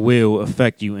that will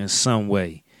affect you in some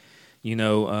way.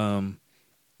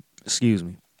 Excuse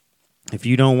me. If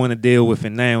you don't want to deal with it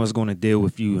now, it's going to deal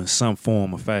with you in some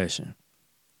form or fashion.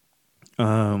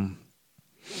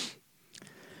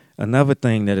 Another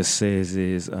thing that it says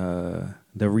is the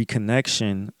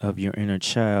reconnection of your inner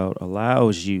child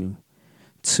allows you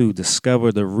to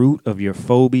discover the root of your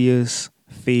phobias,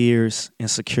 fears,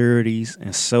 insecurities,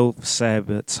 and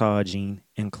self-sabotaging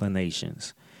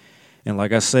inclinations. And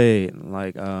like I said,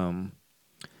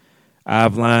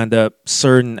 I've lined up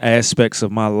certain aspects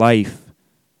of my life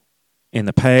in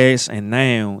the past and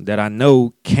now that I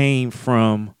know came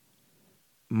from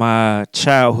my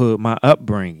childhood, my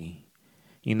upbringing.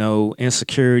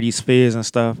 Insecurities, fears, and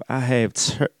stuff. I have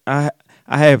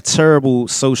terrible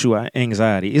social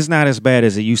anxiety. It's not as bad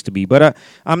as it used to be, but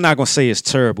I'm not gonna say it's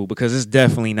terrible because it's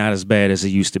definitely not as bad as it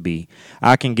used to be.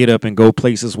 I can get up and go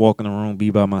places, walk in the room,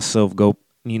 be by myself, go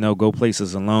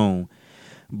places alone.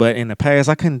 But in the past,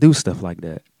 I couldn't do stuff like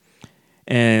that,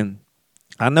 and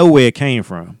I know where it came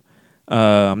from.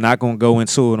 I'm not gonna go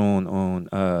into it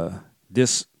on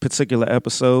this particular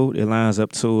episode. It lines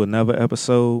up to another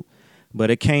episode. But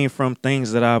it came from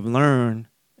things that I've learned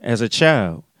as a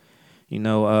child.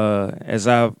 As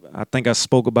I think I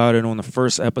spoke about it on the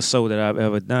first episode that I've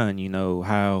ever done,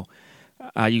 how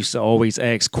I used to always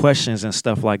ask questions and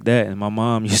stuff like that. And my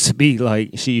mom used to be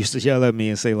like, she used to yell at me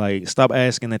and say, like, stop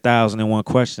asking 1,001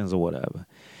 questions or whatever.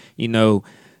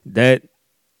 That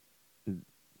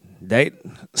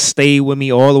stayed with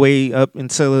me all the way up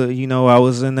until, I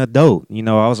was an adult.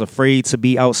 I was afraid to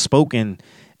be outspoken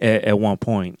at one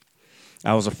point.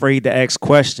 I was afraid to ask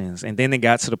questions. And then it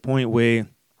got to the point where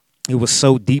it was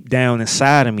so deep down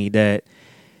inside of me that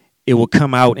it would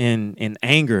come out in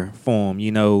anger form,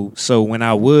 So when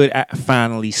I would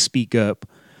finally speak up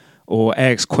or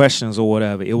ask questions or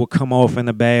whatever, it would come off in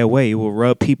a bad way. It would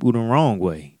rub people the wrong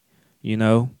way,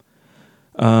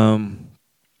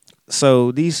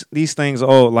 So these things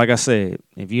all, like I said,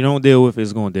 if you don't deal with it,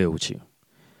 it's going to deal with you.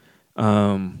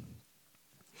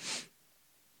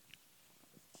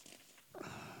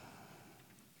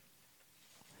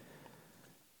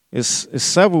 It's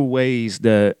several ways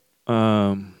that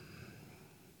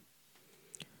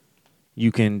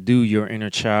you can do your inner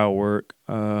child work.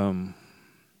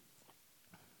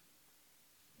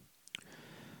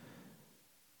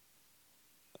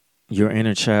 Your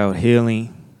inner child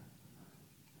healing.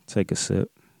 Take a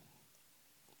sip.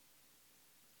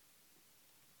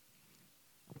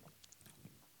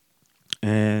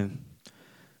 And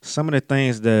some of the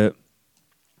things that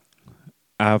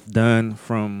I've done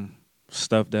from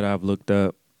stuff that I've looked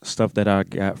up, stuff that I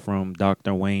got from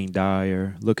Dr. Wayne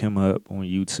Dyer. Look him up on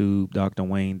YouTube, Dr.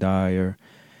 Wayne Dyer.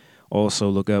 Also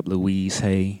look up Louise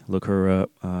Hay. Look her up.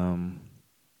 And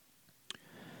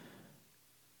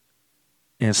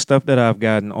stuff that I've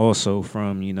gotten also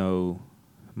from,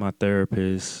 my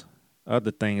therapist,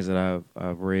 other things that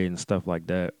I've read and stuff like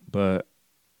that. But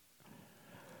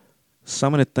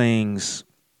some of the things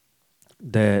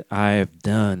that I have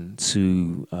done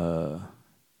to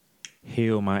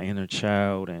heal my inner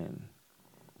child and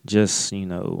just,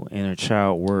 inner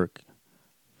child work.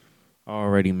 I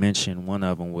already mentioned one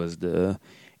of them was the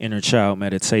inner child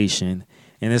meditation.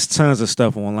 And there's tons of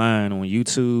stuff online on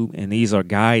YouTube, and these are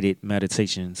guided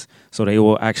meditations. So they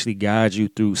will actually guide you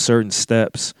through certain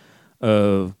steps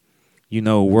of,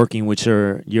 working with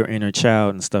your inner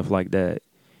child and stuff like that.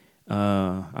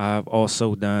 I've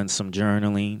also done some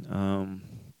journaling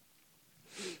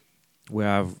where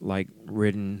I've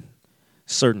written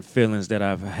certain feelings that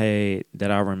I've had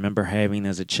that I remember having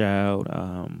as a child.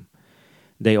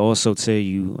 They also tell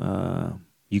you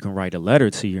you can write a letter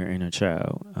to your inner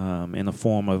child in the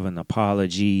form of an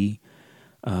apology,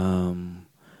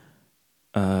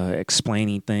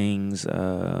 explaining things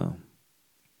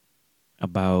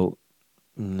about,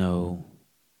 you know,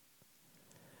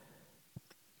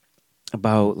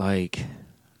 about like,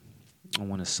 I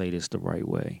want to say this the right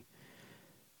way.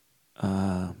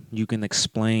 You can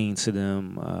explain to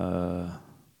them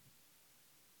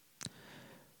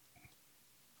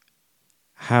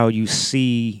how you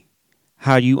see,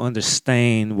 how you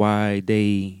understand why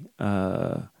they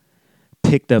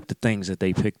picked up the things that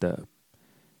they picked up.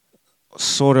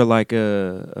 Sort of like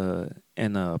an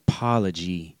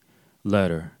apology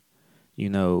letter, you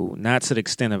know, not to the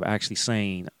extent of actually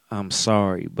saying I'm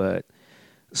sorry, but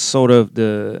sort of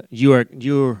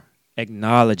you're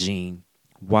acknowledging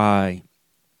why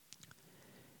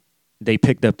they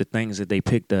picked up the things that they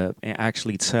picked up and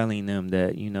actually telling them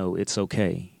that, you know, it's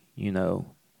okay. You know,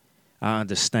 I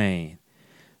understand.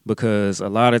 Because a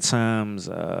lot of times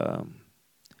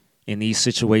in these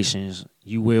situations,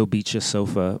 you will beat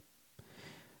yourself up.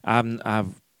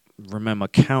 I've remember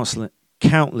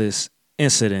countless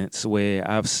incidents where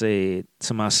I've said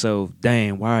to myself,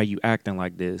 "Dang, why are you acting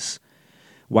like this?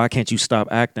 Why can't you stop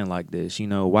acting like this? You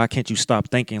know, why can't you stop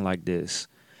thinking like this?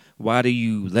 Why are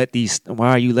you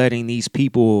letting these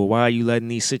people, why are you letting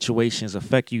these situations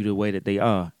affect you the way that they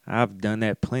are?" I've done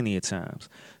that plenty of times.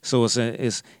 So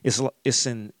it's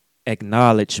an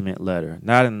acknowledgement letter,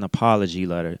 not an apology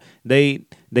letter. They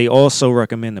also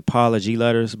recommend apology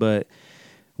letters, but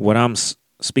what I'm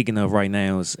speaking of right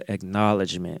now is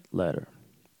acknowledgement letter.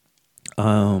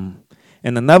 And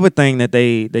another thing that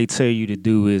they tell you to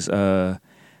do is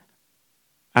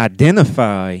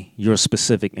identify your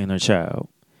specific inner child.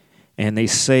 And they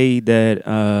say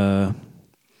that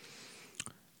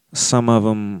some of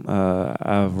them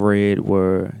I've read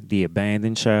were the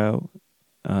abandoned child,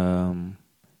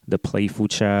 the playful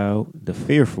child, the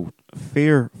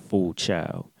fearful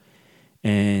child.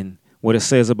 And what it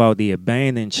says about the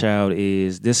abandoned child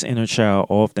is this inner child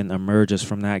often emerges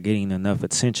from not getting enough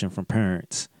attention from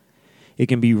parents. It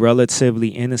can be relatively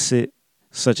innocent,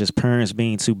 such as parents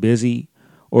being too busy,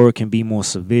 or it can be more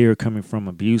severe, coming from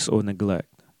abuse or neglect.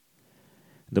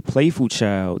 The playful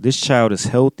child, this child is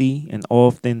healthy and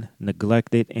often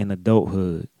neglected in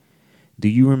adulthood. Do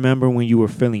you remember when you were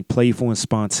feeling playful and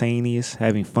spontaneous,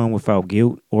 having fun without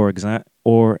guilt or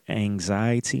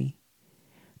anxiety?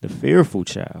 The fearful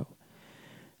child.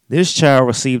 This child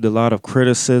received a lot of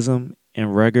criticism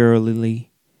and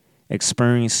regularly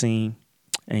experiencing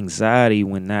anxiety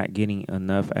when not getting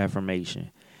enough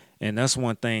affirmation. And that's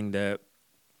one thing that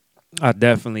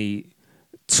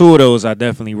two of those I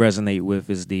definitely resonate with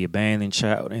is the abandoned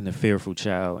child and the fearful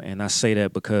child. And I say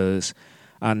that because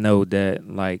I know that,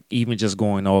 like, even just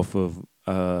going off of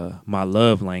my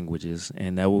love languages,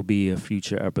 and that will be a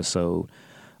future episode,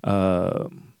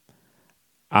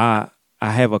 I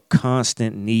have a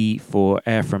constant need for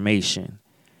affirmation.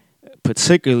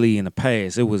 Particularly in the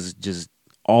past, it was just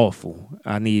awful.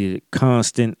 I needed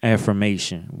constant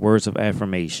affirmation, words of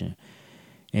affirmation.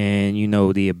 And, you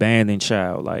know, the abandoned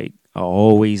child, like, I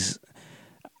always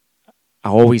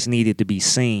needed to be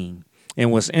seen.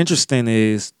 And what's interesting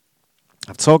is,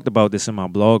 I've talked about this in my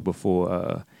blog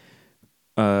before.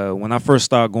 When I first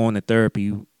started going to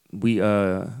therapy, me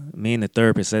and the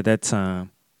therapist at that time,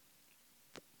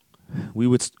 we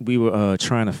were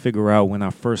trying to figure out when I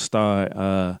first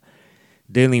started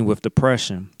dealing with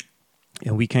depression,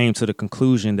 and we came to the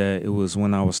conclusion that it was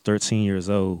when I was 13 years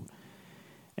old.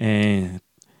 And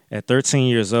at 13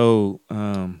 years old,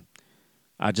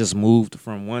 I just moved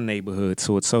from one neighborhood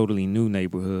to a totally new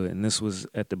neighborhood, and this was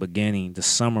at the beginning, the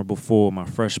summer before my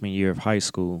freshman year of high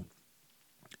school.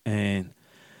 And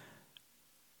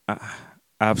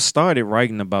I've started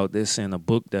writing about this in a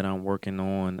book that I'm working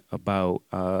on about,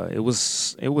 it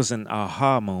was an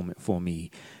aha moment for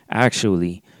me,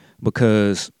 actually,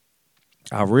 because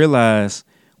I realized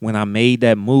when I made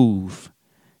that move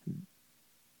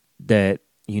that,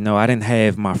 you know, I didn't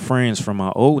have my friends from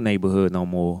my old neighborhood no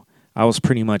more. I was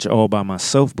pretty much all by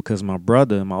myself because my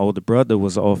older brother,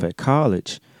 was off at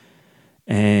college.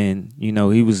 And, you know,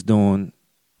 he was doing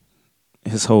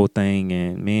his whole thing,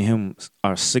 and me and him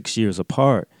are 6 years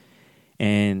apart.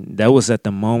 And that was at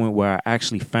the moment where I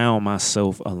actually found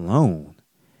myself alone.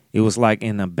 It was like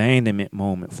an abandonment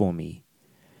moment for me.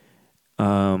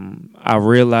 I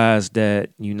realized that,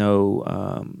 you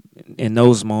know, in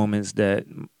those moments that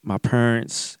my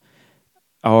parents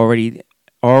already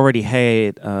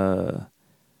had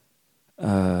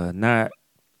not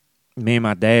me and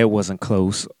my dad wasn't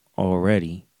close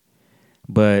already,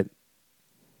 but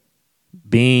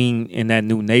being in that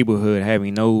new neighborhood,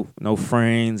 having no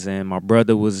friends, and my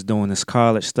brother was doing this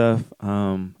college stuff,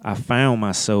 I found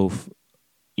myself,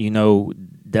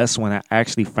 that's when I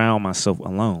actually found myself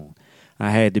alone. I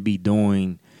had to be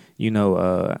doing,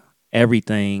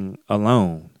 everything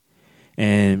alone.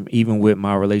 And even with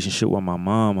my relationship with my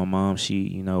mom,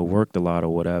 she, worked a lot or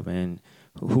whatever. And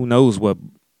who knows what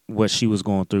she was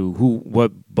going through,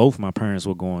 what both my parents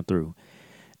were going through.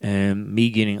 And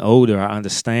me getting older, I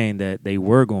understand that they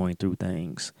were going through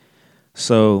things.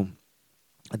 So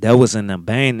that was an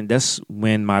abandon. That's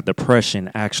when my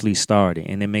depression actually started.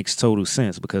 And it makes total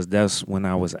sense because that's when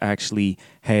I was actually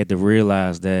had to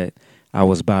realize that I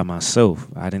was by myself.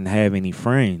 I didn't have any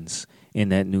friends in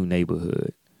that new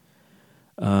neighborhood.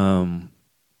 And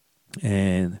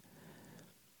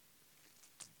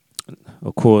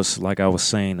of course, like I was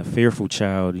saying, the fearful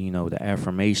child, the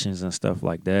affirmations and stuff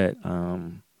like that.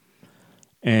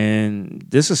 And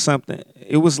this is something,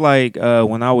 it was like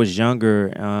when I was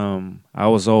younger, I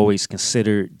was always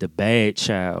considered the bad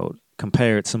child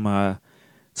compared to my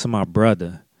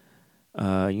brother.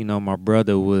 My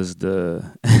brother was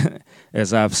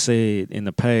as I've said in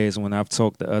the past, when I've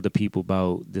talked to other people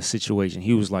about the situation,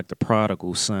 he was like the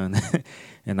prodigal son,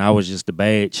 and I was just the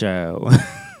bad child.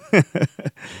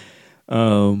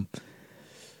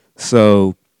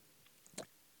 So,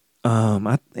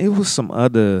 it was some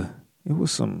other.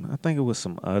 I think it was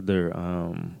some other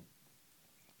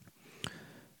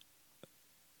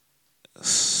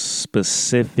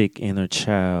specific inner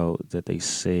child that they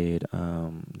said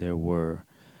there were.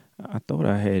 I thought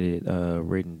I had it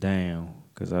written down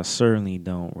because I certainly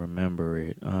don't remember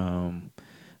it.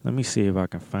 Let me see if I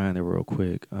can find it real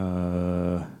quick.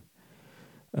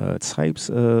 Types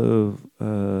of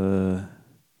inner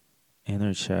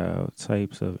child.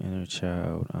 Types of inner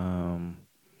child.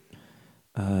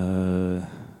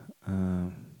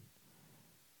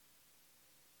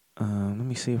 Let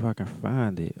me see if I can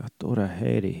find it. I thought I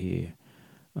had it here.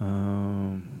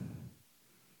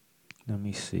 Let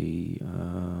me see.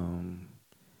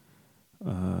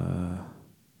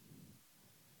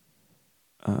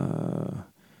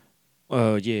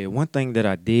 Yeah, one thing that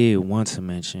I did want to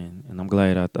mention, and I'm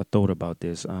glad I thought about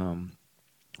this,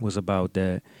 was about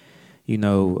that,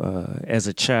 as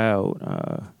a child,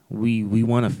 we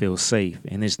want to feel safe.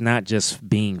 And it's not just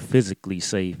being physically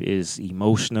safe, it's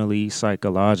emotionally,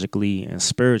 psychologically, and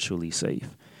spiritually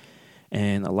safe.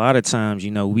 And a lot of times,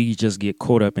 we just get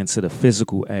caught up into the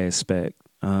physical aspect.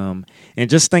 And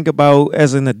just think about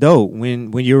as an adult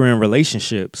when you're in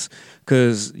relationships,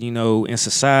 because, in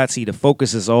society, the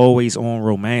focus is always on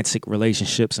romantic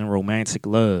relationships and romantic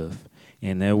love.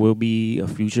 And there will be a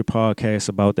future podcast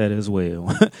about that as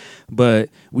well. But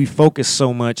we focus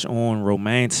so much on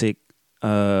romantic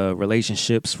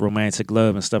relationships, romantic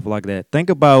love, and stuff like that. Think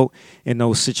about in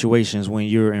those situations when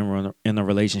you're in a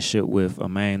relationship with a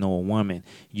man or a woman,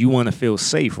 you want to feel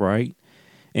safe, right?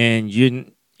 And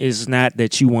it's not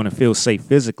that you want to feel safe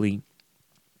physically.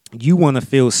 You want to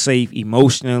feel safe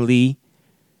emotionally,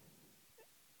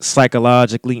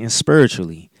 psychologically, and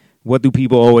spiritually. What do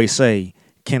people always say?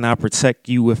 Can I protect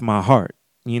you with my heart?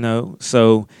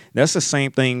 So that's the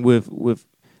same thing with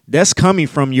that's coming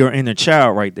from your inner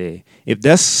child right there. If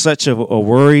that's such a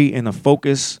worry and a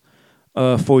focus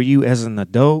for you as an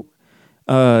adult,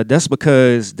 that's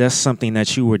because that's something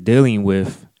that you were dealing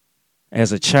with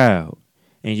as a child,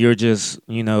 and you're just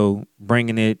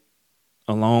bringing it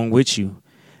along with you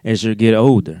as you get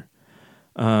older.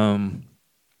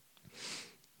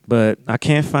 But I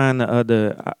can't find the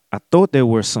other. I thought there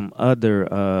were some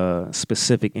other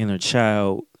specific inner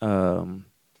child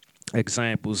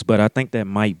examples, but I think that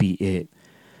might be it.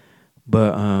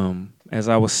 But as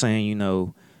I was saying,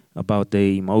 about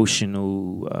the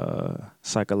emotional,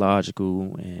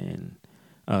 psychological, and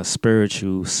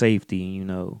spiritual safety,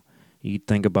 you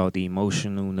think about the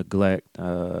emotional neglect.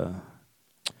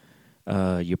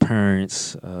 Your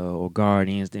parents or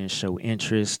guardians didn't show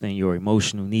interest in your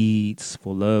emotional needs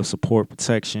for love, support,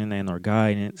 protection, and or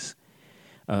guidance.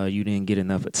 You didn't get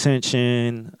enough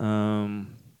attention.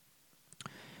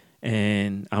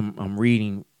 And I'm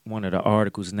reading one of the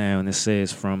articles now, and it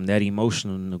says from that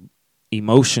emotional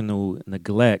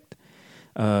neglect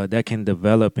that can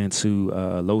develop into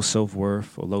low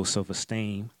self-worth or low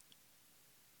self-esteem.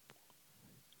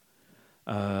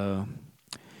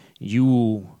 You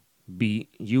will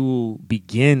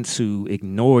begin to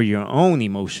ignore your own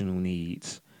emotional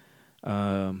needs.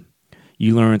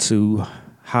 You learn to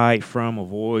hide from,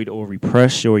 avoid, or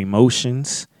repress your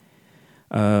emotions.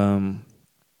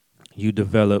 You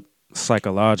develop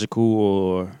psychological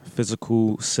or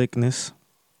physical sickness.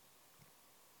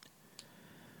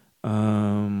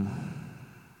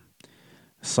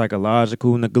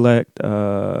 Psychological neglect.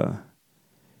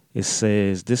 It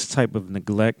says this type of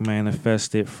neglect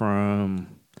manifested from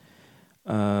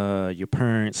your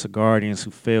parents or guardians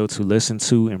who failed to listen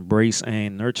to, embrace,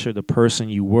 and nurture the person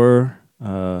you were.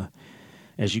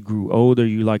 As you grew older,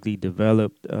 you likely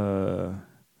developed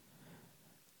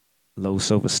low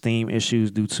self-esteem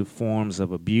issues due to forms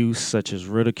of abuse such as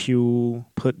ridicule,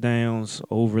 put-downs,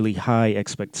 overly high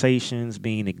expectations,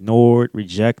 being ignored,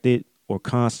 rejected, or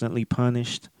constantly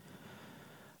punished.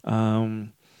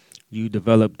 You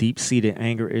develop deep-seated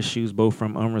anger issues both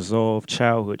from unresolved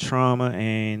childhood trauma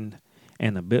and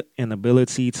an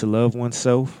inability to love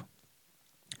oneself.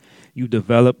 You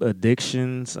develop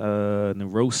addictions,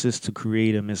 neurosis to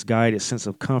create a misguided sense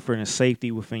of comfort and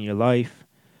safety within your life.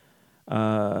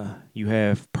 You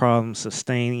have problems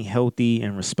sustaining healthy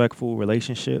and respectful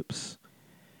relationships.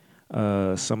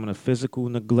 Some of the physical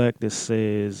neglect that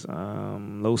says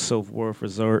low self-worth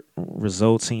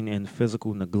resulting in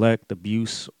physical neglect,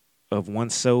 abuse of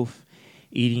oneself,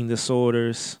 eating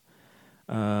disorders,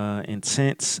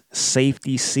 intense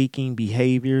safety-seeking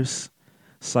behaviors,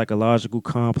 psychological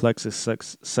complexes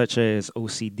such as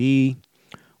OCD,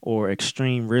 or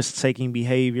extreme risk-taking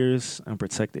behaviors,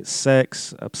 unprotected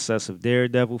sex, obsessive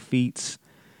daredevil feats,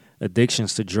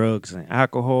 addictions to drugs and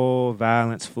alcohol,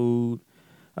 violence, food,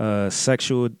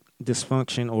 sexual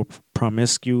dysfunction or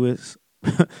promiscuous.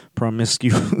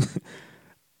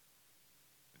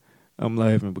 I'm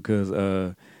laughing because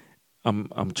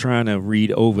I'm trying to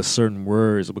read over certain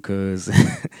words because,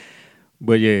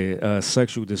 but yeah,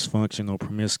 sexual dysfunction or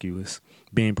promiscuous,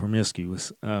 being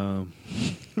promiscuous.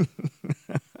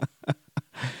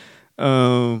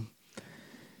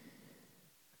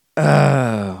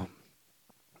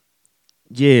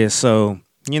 Yeah, so,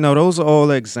 those are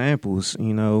all examples,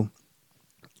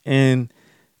 and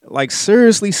like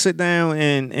seriously sit down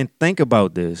and think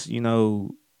about this.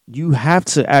 You have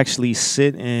to actually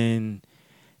sit and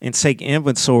take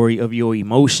inventory of your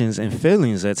emotions and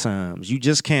feelings at times. You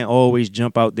just can't always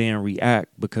jump out there and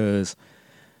react because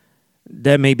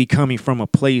that may be coming from a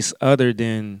place other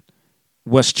than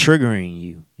what's triggering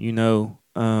you, you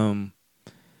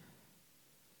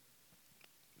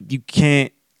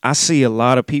can't. I see a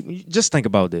lot of people. Just think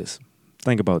about this.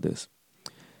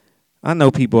 I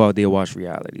know people out there watch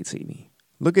reality TV.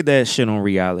 Look at that shit on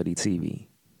reality TV.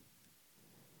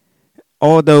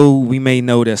 Although we may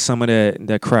know that some of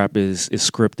that crap is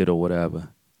scripted or whatever,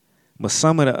 but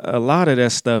a lot of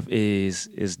that stuff is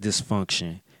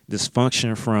dysfunction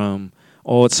from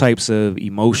all types of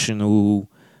emotional,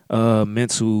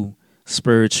 mental,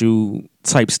 spiritual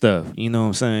type stuff. You know what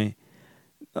I'm saying?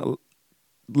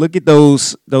 Look at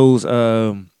those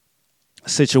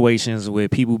situations where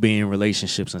people be in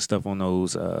relationships and stuff on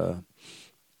those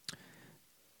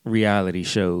reality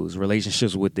shows,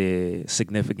 relationships with their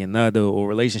significant other or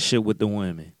relationship with the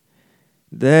women.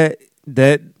 That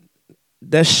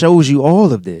shows you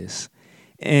all of this,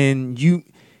 and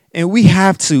we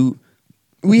have to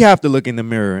look in the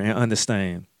mirror and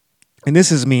understand, and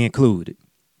this is me included,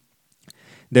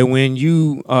 that when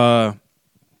you are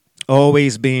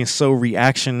always being so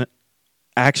reactionary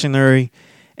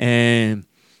and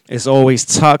it's always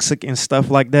toxic and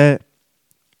stuff like that,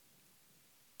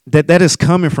 that is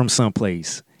coming from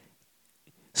someplace,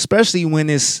 especially when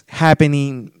it's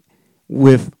happening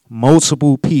with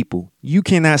multiple people. You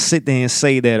cannot sit there and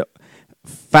say that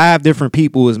 5 different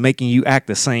people is making you act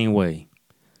the same way.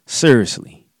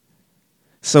 Seriously.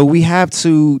 So we have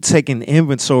to take an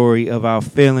inventory of our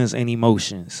feelings and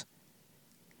emotions.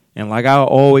 And like I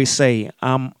always say,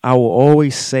 I will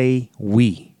always say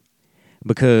we,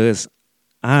 because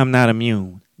I'm not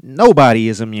immune. Nobody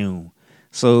is immune.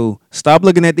 So stop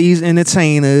looking at these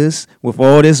entertainers with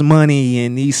all this money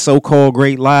and these so-called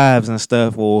great lives and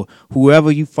stuff, or whoever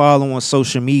you follow on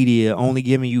social media only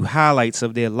giving you highlights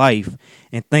of their life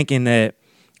and thinking that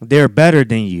they're better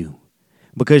than you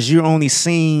because you're only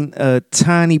seeing a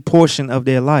tiny portion of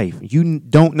their life. You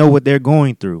don't know what they're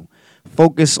going through.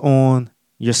 Focus on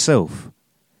yourself.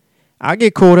 I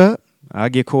get caught up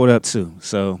too.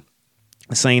 So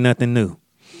this ain't nothing new.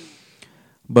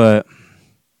 But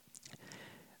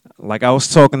like I was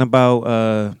talking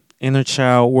about inner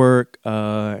child work,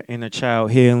 inner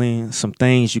child healing, some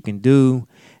things you can do.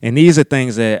 And these are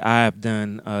things that I've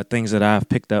done, things that I've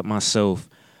picked up myself.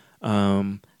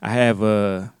 I have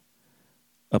a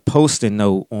Post-it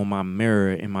note on my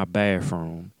mirror in my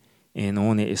bathroom. And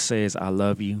on it says, I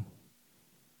love you.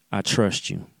 I trust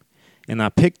you. And I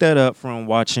picked that up from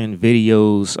watching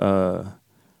videos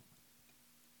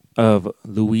of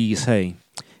Louise Hay.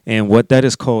 And what that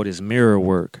is called is mirror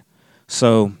work.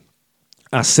 So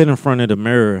I sit in front of the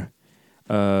mirror.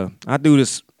 I do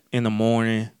this in the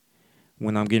morning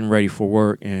when I'm getting ready for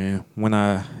work, and when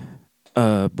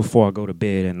before I go to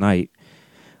bed at night.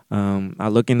 I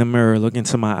look in the mirror, look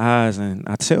into my eyes, and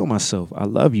I tell myself, I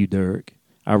love you, Dirk.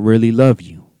 I really love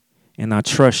you, and I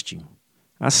trust you.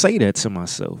 I say that to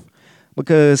myself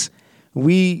because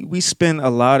we spend a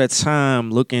lot of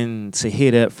time looking to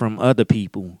hear that from other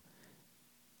people,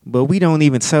 but we don't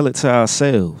even tell it to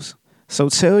ourselves. So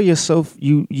tell yourself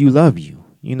you love you,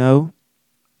 you know?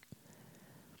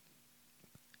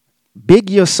 Big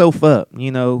yourself up,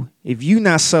 you know? If you're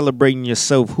not celebrating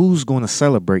yourself, who's going to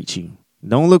celebrate you?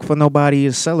 Don't look for nobody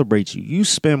to celebrate you. You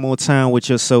spend more time with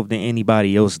yourself than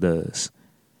anybody else does.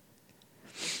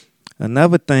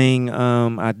 Another thing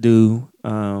I do,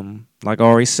 like I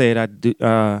already said, I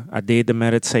did the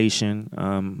meditation.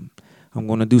 I'm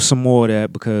going to do some more of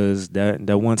that because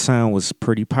that one time was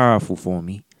pretty powerful for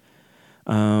me.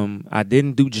 I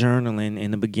didn't do journaling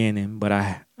in the beginning, but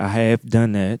I have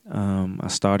done that. I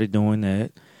started doing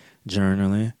that,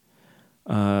 journaling,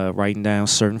 writing down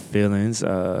certain feelings.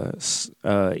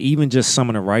 Even just some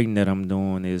of the writing that I'm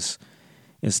doing is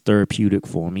therapeutic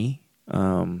for me.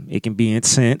 It can be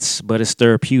intense, but it's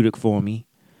therapeutic for me.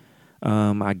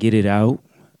 I get it out.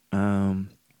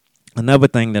 Another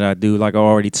thing that I do, like I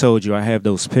already told you, I have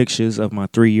those pictures of my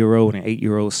 3-year-old and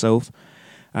 8-year-old self.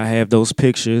 I have those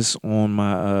pictures on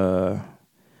my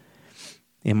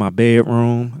in my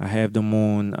bedroom. I have them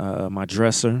on my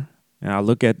dresser, and I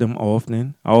look at them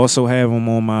often. I also have them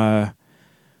on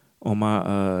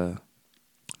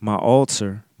my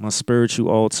altar, my spiritual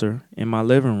altar in my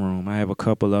living room. I have a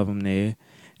couple of them there,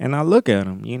 and I look at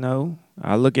them. You know,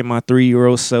 I look at my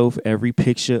 3-year-old self. Every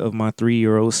picture of my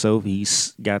 3-year-old self,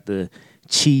 he's got the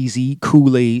cheesy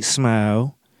Kool-Aid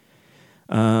smile.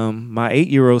 My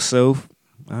 8-year-old self.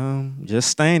 Just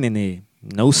standing there,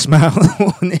 no smile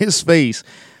on his face.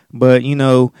 But, you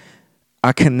know,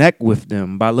 I connect with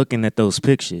them by looking at those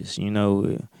pictures.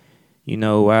 It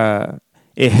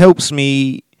helps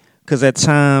me because at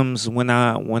times when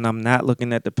I'm not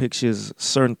looking at the pictures,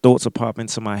 certain thoughts will pop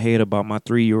into my head about my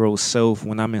 3-year-old self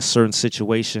when I'm in certain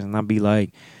situations, and I'll be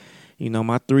like,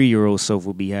 my 3-year-old self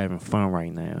will be having fun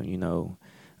right now.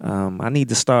 I need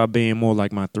to start being more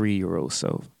like my 3-year-old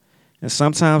self. And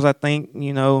sometimes I think,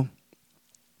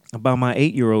 about my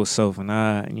 8-year-old self, and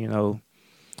I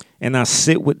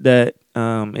sit with that.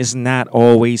 It's not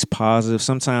always positive.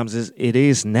 Sometimes it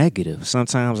is negative.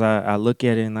 Sometimes I look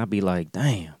at it and I be like,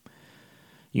 damn,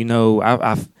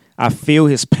 I feel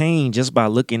his pain just by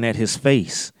looking at his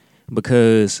face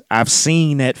because I've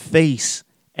seen that face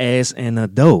as an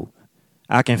adult.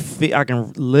 I can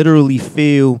literally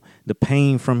feel the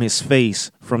pain from his face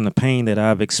from the pain that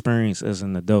I've experienced as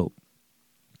an adult.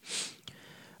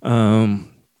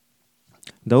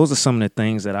 Those are some of the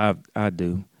things that I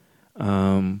do.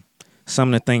 Some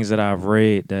of the things that I've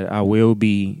read that I will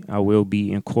be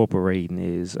incorporating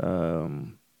is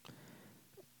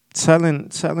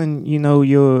telling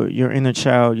your inner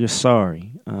child you're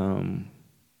sorry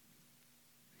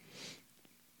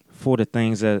for the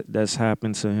things that's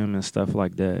happened to him and stuff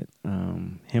like that,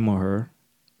 him or her.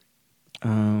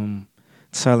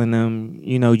 Telling them,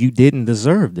 you didn't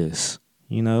deserve this.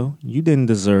 You didn't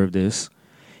deserve this.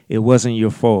 It wasn't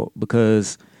your fault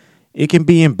because it can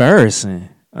be embarrassing.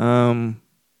 I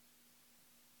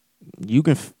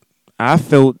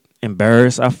felt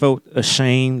embarrassed. I felt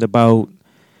ashamed about,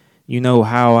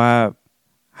 how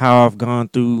I've gone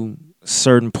through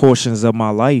certain portions of my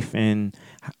life and,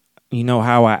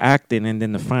 how I acted. And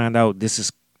then to find out this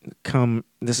is coming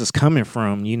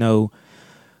from,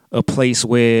 a place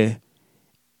where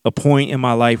a point in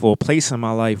my life or a place in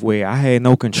my life where I had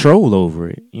no control over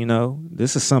it.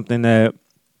 This is something that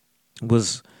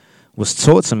was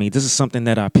taught to me. This is something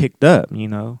that I picked up,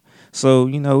 So,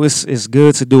 it's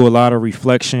good to do a lot of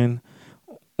reflection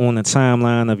on the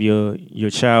timeline of your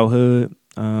childhood.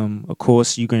 Of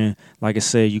course, you can, like I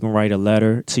said, you can write a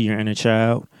letter to your inner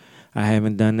child. I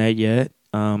haven't done that yet.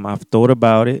 I've thought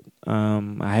about it.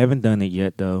 I haven't done it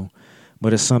yet, though.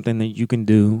 But it's something that you can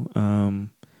do.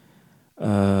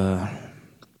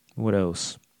 What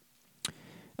else?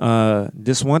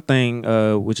 This one thing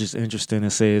which is interesting, it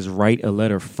says write a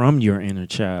letter from your inner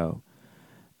child.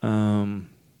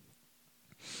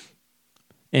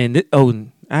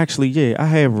 Actually, yeah, I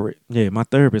have. My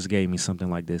therapist gave me something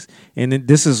like this, and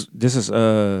this is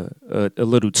a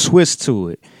little twist to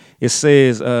it. It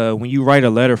says when you write a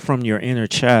letter from your inner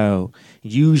child,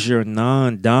 use your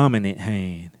non-dominant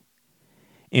hand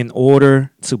in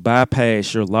order to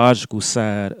bypass your logical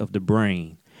side of the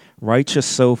brain. Write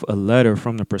yourself a letter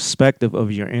from the perspective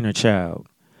of your inner child.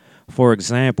 For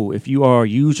example, if you are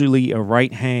usually a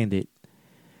right-handed,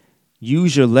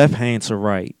 use your left hand to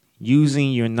write.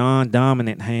 Using your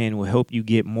non-dominant hand will help you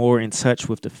get more in touch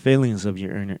with the feelings of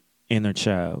your inner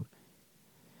child.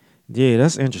 Yeah,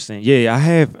 that's interesting. Yeah, I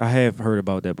have heard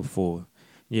about that before.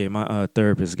 Yeah, my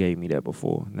therapist gave me that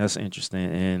before. That's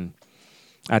interesting. And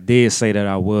I did say that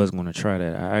I was going to try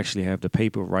that. I actually have the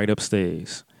paper right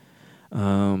upstairs.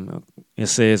 It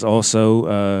says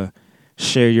also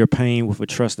share your pain with a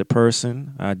trusted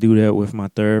person. I do that with my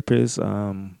therapist.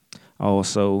 I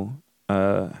also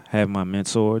have my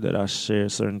mentor that I share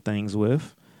certain things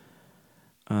with.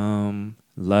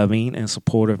 Loving and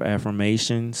supportive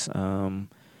affirmations.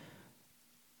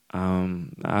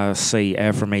 I say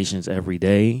affirmations every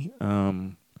day. I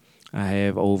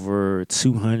have over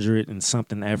 200 and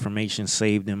something affirmations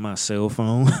saved in my cell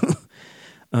phone.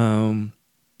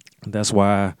 That's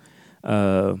why.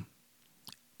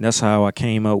 That's how I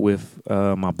came up with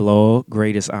my blog,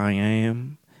 Greatest I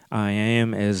Am. I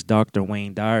am, as Dr.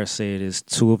 Wayne Dyer said, is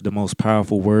two of the most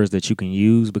powerful words that you can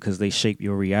use because they shape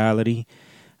your reality.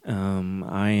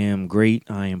 I am great.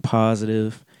 I am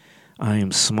positive. I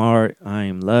am smart. I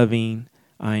am loving.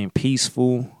 I am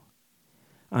peaceful.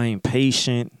 I am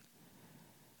patient.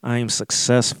 I am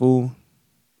successful.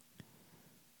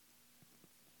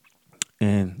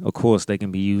 And, of course, they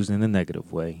can be used in a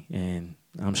negative way. And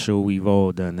I'm sure we've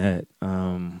all done that.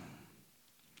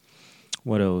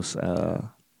 What else? Of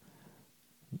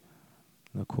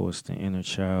course, the inner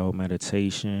child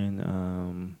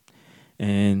meditation.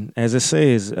 And as it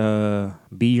says,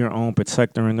 be your own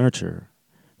protector and nurturer.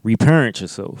 Reparent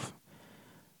yourself.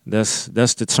 That's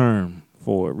the term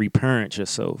for it. Reparent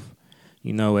yourself.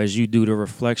 You know, as you do the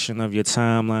reflection of your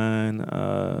timeline,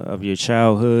 of your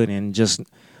childhood, and just,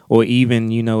 or even,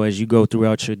 you know, as you go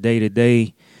throughout your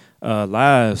day-to-day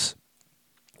lives,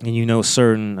 and you know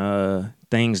certain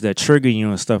things that trigger you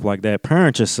and stuff like that,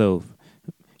 parent yourself.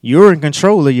 You're in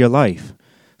control of your life.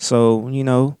 So, you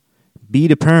know, be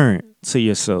the parent to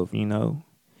yourself, you know.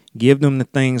 Give them the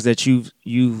things that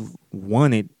you've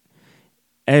wanted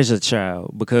as a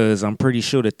child, because I'm pretty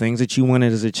sure the things that you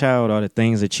wanted as a child are the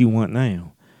things that you want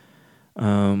now.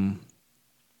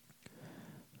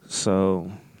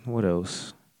 So, what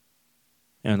else?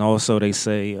 And also they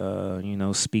say, you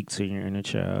know, speak to your inner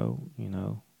child, you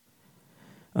know.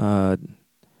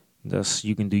 That's,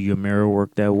 you can do your mirror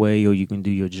work that way, or you can do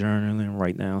your journaling,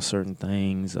 write down certain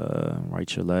things,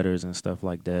 write your letters and stuff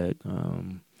like that.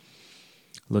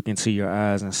 Look into your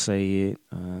eyes and say it.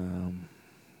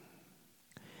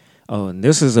 Oh, and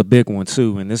this is a big one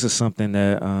too, and this is something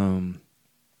that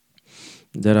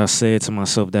that I said to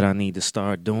myself that I need to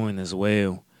start doing as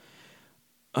well.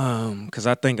 Because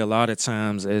I think a lot of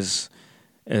times as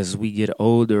we get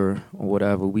older or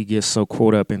whatever, we get so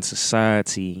caught up in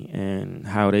society and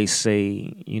how they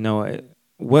say, you know,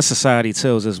 what society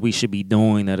tells us we should be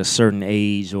doing at a certain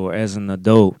age or as an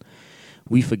adult.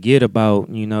 We forget about,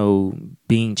 you know,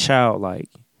 being childlike.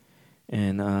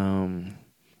 And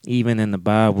even in the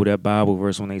Bible, that Bible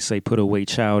verse when they say put away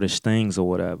childish things or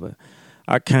whatever,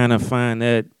 I kind of find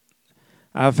that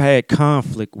I've had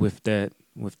conflict with that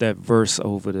verse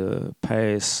over the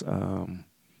past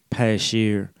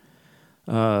year,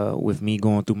 with me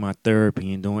going through my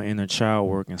therapy and doing inner child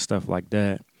work and stuff like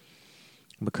that.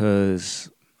 Because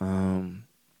when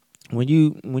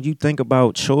you think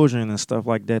about children and stuff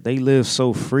like that, they live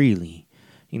so freely.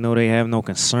 You know, they have no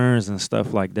concerns and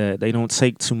stuff like that. They don't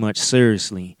take too much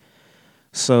seriously.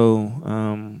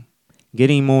 So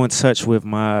getting more in touch with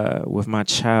my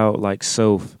childlike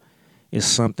self is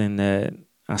something that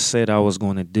I said I was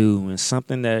going to do, and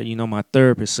something that, you know, my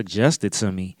therapist suggested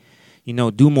to me. You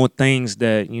know, do more things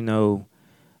that, you know,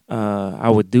 I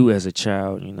would do as a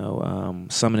child. You know,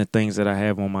 some of the things that I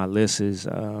have on my list is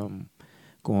going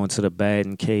to the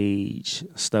batting cage,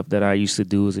 stuff that I used to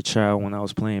do as a child when I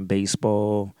was playing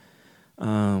baseball.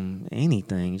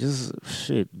 Anything, just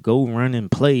shit, go run and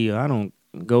play. I don't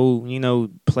go, you know,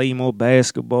 play more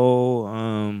basketball,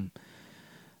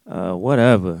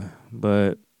 whatever.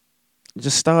 But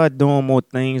just start doing more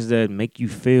things that make you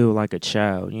feel like a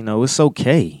child. You know, it's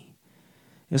okay.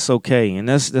 It's okay. And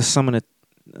that's some of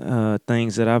the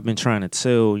things that I've been trying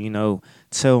to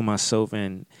tell myself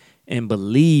and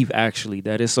believe actually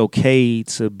that it's okay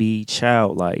to be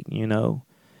childlike, you know.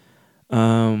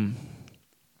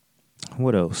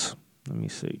 What else? Let me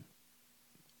see.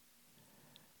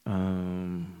 Let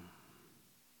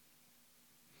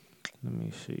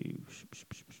me see.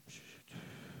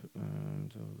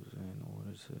 In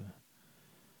order to,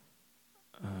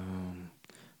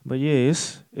 but yeah,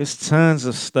 it's tons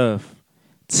of stuff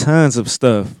tons of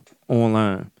stuff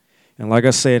online. And like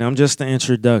I said, I'm just the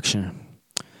introduction.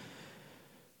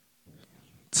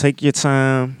 Take your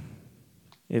time.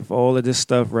 If all of this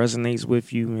stuff resonates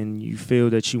with you and you feel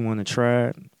that you want to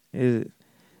try it,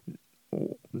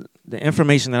 the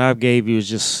information that I've gave you is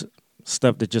just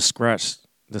stuff that just scratched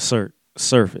the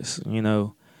surface. You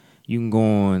know, you can go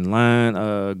online,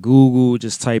 Google,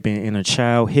 just type in inner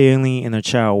child healing, inner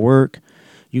child work.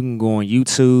 You can go on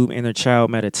YouTube, inner child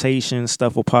meditation,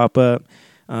 stuff will pop up.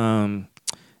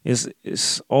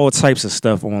 It's all types of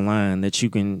stuff online that you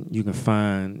can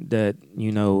find that,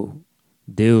 you know,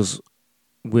 deals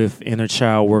with inner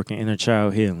child work and inner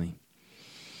child healing.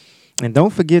 And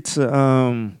don't forget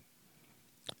to,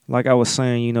 like I was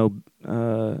saying, you know,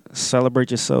 celebrate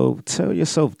yourself. Tell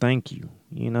yourself thank you.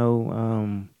 You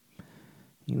know,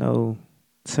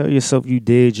 tell yourself you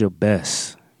did your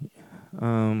best.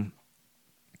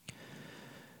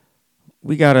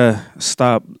 We gotta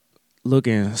stop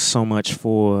looking so much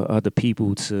for other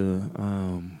people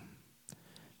to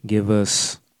give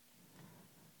us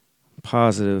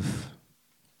positive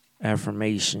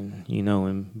affirmation, you know,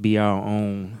 and be our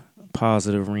own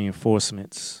positive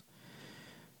reinforcements.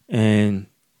 And,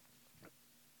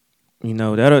 you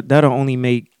know, that'll only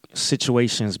make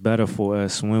situations better for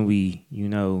us when we, you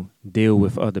know, deal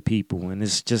with other people. And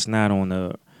it's just not on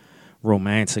a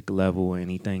romantic level or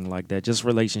anything like that, just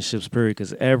relationships, period.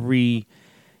 Because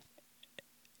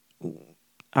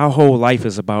our whole life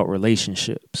is about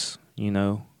relationships, you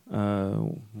know,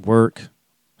 work,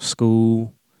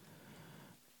 school,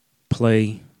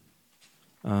 play,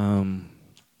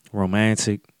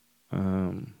 romantic.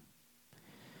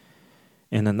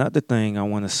 And another thing I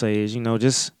want to say is, you know,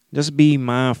 just be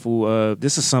mindful of,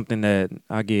 this is something that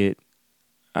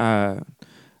I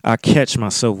catch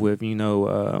myself with, you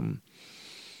know,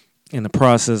 in the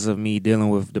process of me dealing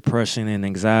with depression and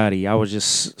anxiety. I was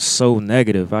just so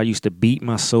negative. I used to beat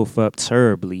myself up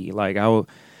terribly. Like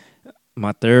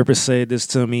my therapist said this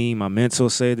to me, my mentor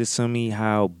said this to me,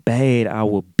 how bad I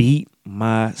would beat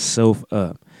myself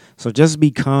up. So just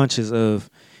be conscious of,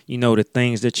 you know, the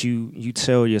things that you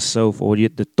tell yourself, or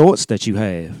the thoughts that you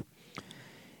have.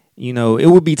 You know, it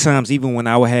would be times even when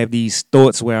I would have these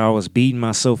thoughts where I was beating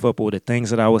myself up, or the things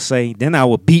that I would say, then I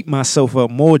would beat myself up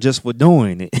more just for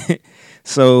doing it.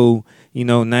 So, you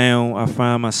know, now I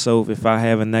find myself, if I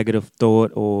have a negative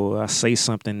thought or I say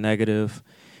something negative,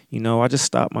 you know, I just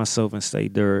stop myself and say,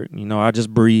 dirt. You know, I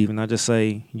just breathe and I just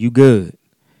say, you good.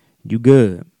 You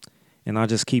good. And I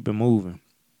just keep it moving.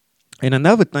 And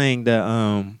another thing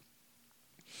that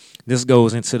this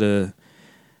goes into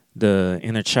the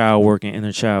inner child work and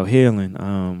inner child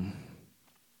healing,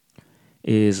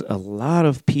 is a lot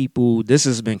of people, this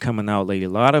has been coming out lately, a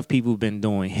lot of people have been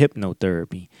doing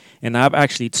hypnotherapy. And I've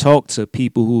actually talked to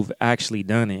people who've actually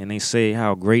done it, and they say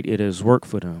how great it has worked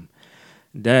for them.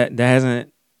 That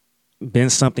hasn't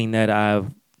been something that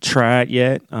I've tried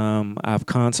yet. I've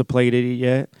contemplated it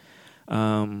yet.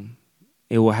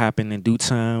 It will happen in due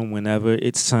time, whenever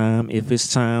it's time. If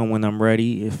it's time, when I'm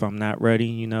ready. If I'm not ready,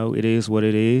 you know, it is what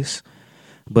it is.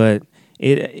 But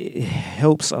it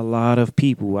helps a lot of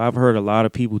people. I've heard a lot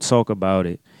of people talk about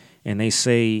it, and they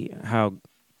say how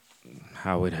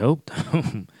it helped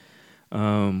them.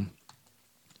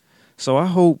 So I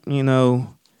hope, you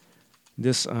know,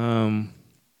 this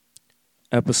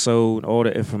episode, all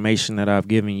the information that I've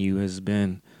given you has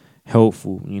been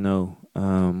helpful, you know.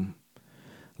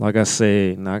 Like I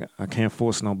said, I can't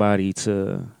force nobody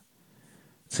to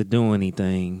do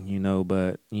anything, you know,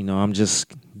 but, you know, I'm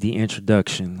just the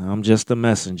introduction. I'm just the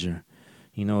messenger.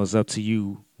 You know, it's up to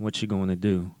you what you're going to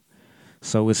do.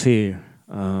 So it's here.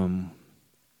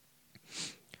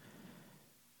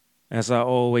 As I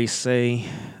always say,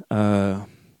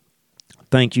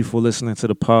 thank you for listening to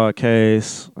the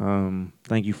podcast.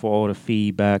 Thank you for all the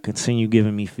feedback. Continue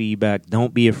giving me feedback.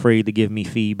 Don't be afraid to give me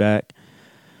feedback.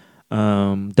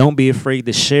 Don't be afraid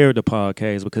to share the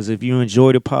podcast, because if you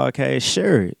enjoy the podcast,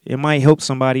 share it. It might help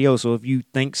somebody else. Or if you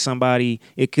think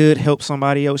it could help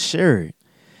somebody else, share it.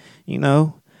 You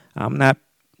know, I'm not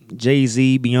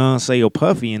Jay-Z, Beyonce, or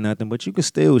Puffy or nothing, but you can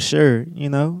still share it. You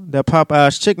know, that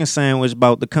Popeye's chicken sandwich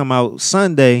about to come out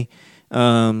Sunday.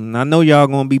 I know y'all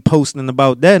gonna be posting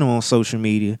about that on social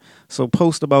media. So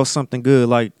post about something good,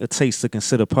 like a Taste to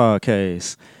Consider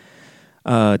podcast.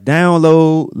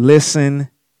 Download, listen,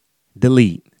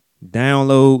 delete.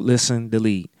 Download, listen,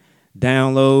 delete.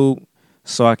 Download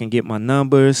so I can get my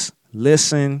numbers,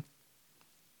 listen,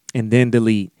 and then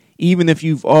delete. Even if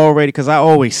you've already, because I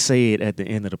always say it at the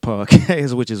end of the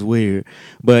podcast, which is weird.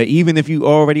 But even if you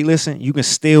already listen, you can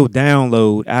still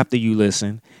download after you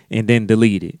listen and then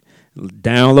delete it.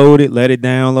 download it, let it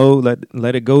download,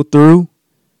 let it go through,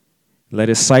 let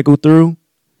it cycle through,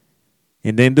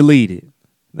 and then delete it.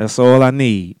 That's all I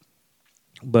need.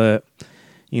 But,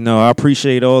 I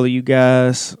appreciate all of you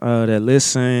guys that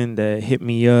listen, that hit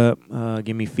me up,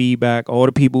 give me feedback. All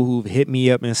the people who've hit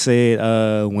me up and said,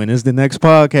 when is the next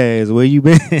podcast? Where you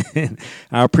been?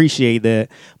 I appreciate that.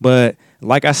 But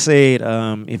like I said,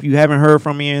 if you haven't heard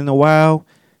from me in a while,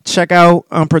 check out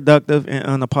Unproductive and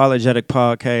Unapologetic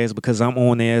Podcast because I'm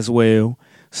on there as well.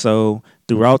 So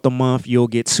throughout the month, you'll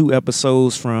get 2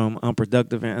 episodes from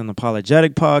Unproductive and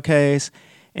Unapologetic Podcast,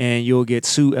 and you'll get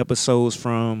 2 episodes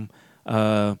from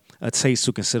A Taste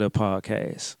to Consider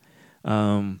Podcast.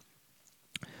 I'm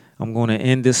going to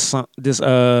end this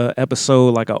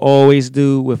episode like I always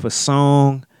do with a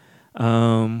song.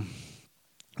 I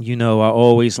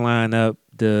always line up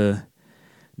the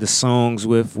songs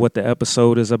with what the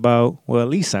episode is about. Well, at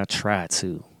least I try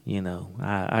to.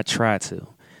 I try to.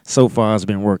 So far, it's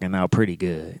been working out pretty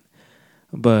good.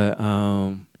 But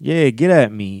get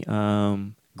at me.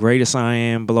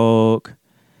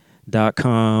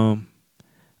 greatestiamblog.com.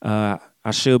 I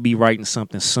should be writing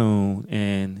something soon,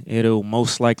 and it'll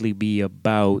most likely be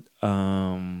about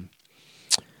the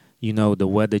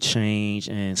weather change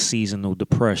and seasonal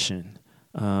depression.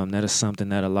 That is something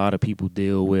that a lot of people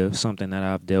deal with, something that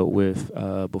I've dealt with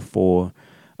before.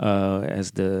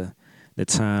 As the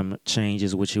time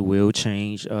changes, which it will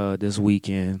change this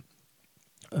weekend.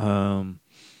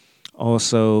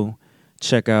 Also,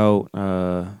 check out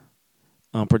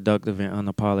Unproductive and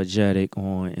Unapologetic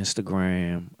on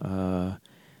Instagram.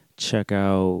 Check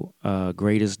out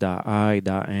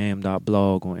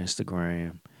greatest.i.am.blog on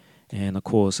Instagram. And, of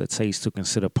course, A Taste to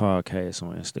Consider Podcast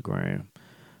on Instagram.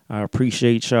 I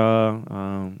appreciate y'all.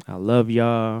 I love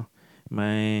y'all.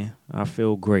 Man, I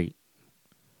feel great.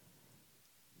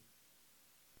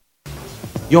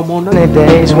 Yo, Mona. The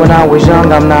days when I was young,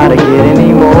 I'm not a kid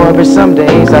anymore. But some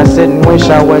days I sit and wish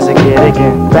I was a kid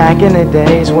again. Back in the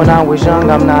days when I was young,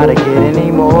 I'm not a kid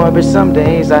anymore. But some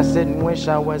days I sit and wish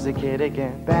I was a kid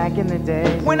again. Back in the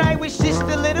days when I was just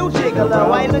a little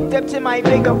gigolo, I looked up to my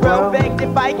bigger bro, begged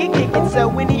if I could kick it. So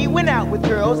when he went out with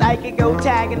girls, I could go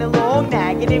tagging along,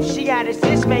 nagging. If she had a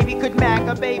sis, maybe could mac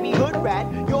a baby hood rat.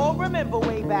 You'll remember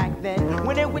way back then,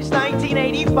 when it was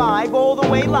 1985, all the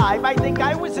way live. I think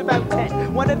I was about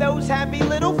 10. One of those happy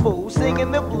little fools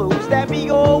singing the blues that be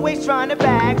always trying to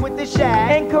bag with the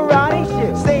shag and karate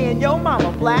shoes, saying yo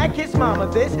mama black, his mama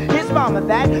this, his mama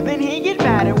that. Then he get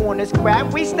mad and want us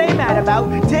crap. We stay mad about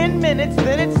 10 minutes,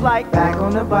 then it's like back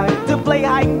on the bike to play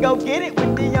hide and go get it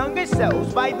with the younger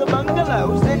souls by the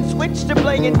bungalows. Then switch to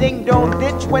playing ding dong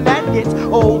ditch when that gets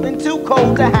old and too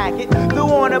cold to hack it. Threw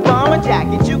on a bomber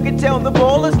jacket, you could tell the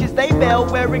ballers cause they fell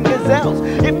wearing gazelles.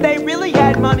 If they really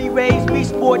had money raised, be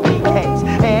sport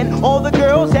DKs. And all the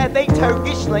girls had they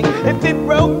Turkish link. If it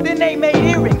broke, then they made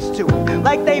earrings to it,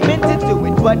 like they meant to do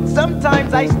it. But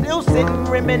sometimes I still sit and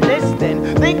reminisce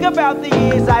then think about the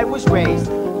years I was raised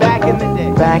back in the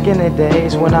day. Back in the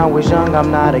days when I was young,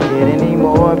 I'm not a kid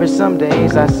anymore. But some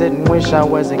days I sit and wish I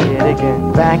was a kid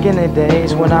again. Back in the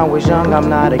days when I was young, I'm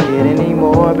not a kid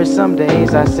anymore. But some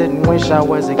days I sit and wish I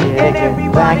was a kid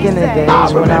again. Back in the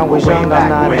days when I was young, I'm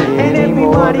not a kid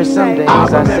anymore. But some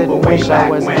days I sit and wish I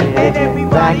was a kid again.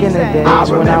 Back in the days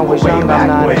when I was young, I'm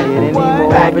not a kid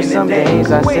anymore. But some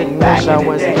days I sit and wish I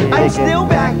was a kid again. I'm still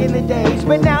back in the days,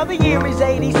 but now the year is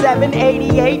 87,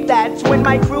 88. That's when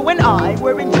my crew and I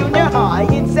were in junior high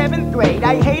in 7th grade.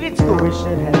 I hated school.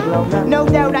 No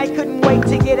doubt I couldn't wait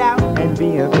to get out and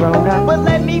be a grown-up. But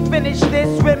let me finish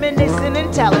this reminiscing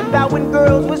and telling about when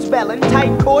girls were spelling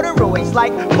tight corduroys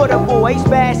like for the boys,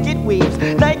 basket weaves,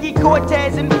 Nike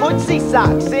Cortez and footsie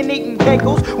socks, and eating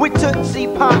pickles with Tootsie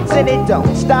Pops, and it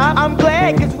don't stop. I'm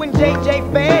glad cause when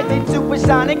JJ Fair did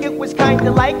Supersonic, it was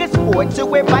kinda like a sport to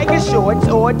wear biker shorts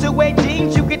or to wear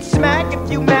jeans you could smack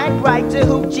if you mac right to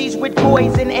hoochies with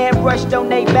poison airbrush on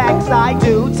they backside.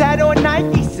 Dudes had on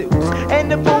Nike suits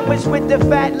and the boomers with the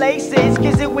fat laces,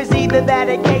 cause it was either that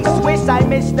or K-Swiss. I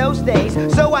miss those days,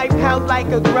 so I pout like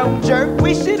a grown jerk,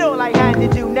 wishing all I had to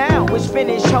do now was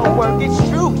finish homework. It's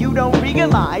true, you don't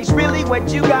realize really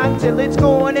what you got till it's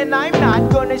gone. And I'm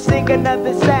not gonna sing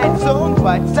another sad song,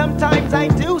 but sometimes I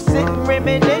do sit and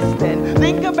reminisce and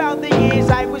think about the years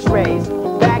I was raised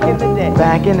back in the day.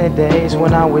 Back in the days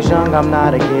when I was young, I'm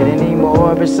not a kid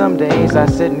anymore. But some days I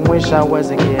sit and wish I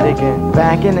was a kid again.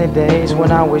 Back in the days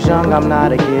when I was young, I'm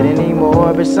not a kid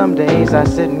anymore. But some days I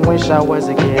sit and wish I was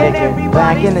a kid again.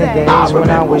 Back in the days when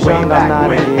I was young, I'm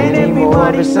not a kid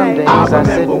anymore. But some days I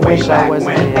sit and wish I was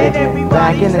a kid again.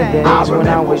 Back in the days when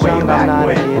I was young, I'm not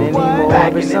a kid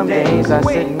anymore. But some days I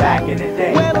sit and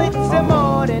well, it's the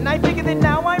morning. I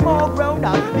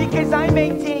because I'm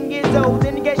 18 years old,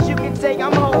 and I guess you can say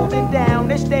I'm holding down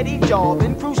a steady job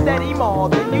and crew steady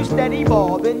mobbing, you steady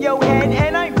bobbing your head,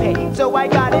 and I'm paid, so I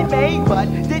got it made, but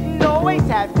didn't always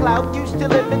have clout. Used to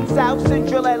live in South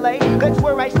Central LA, that's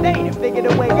where I stayed and figured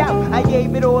a way out. I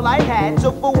gave it all I had,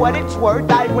 so for what it's worth,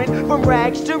 I went from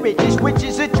rags to riches, which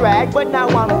is a drag, but now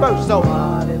I'm first, so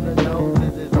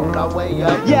way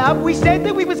up. Yeah, we said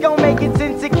that we was gonna make it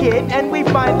since a kid, and we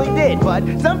finally did. But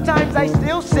sometimes I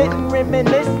still sit and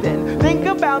reminisce and think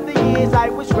about the years I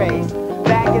was raised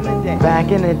back in the day.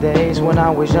 Back in the days when I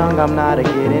was young, I'm not a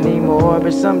kid anymore.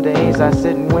 But some days I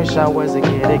sit and wish I was a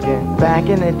kid again. Back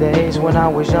in the days when I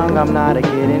was young, I'm not a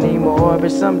kid anymore.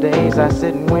 But some days I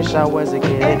sit and wish I was a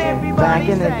kid again. Back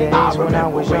in the days when I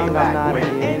was young, I'm not a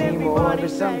kid anymore. But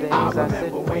some days I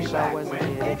sit and wish I was a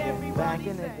kid again. Back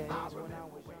in the days.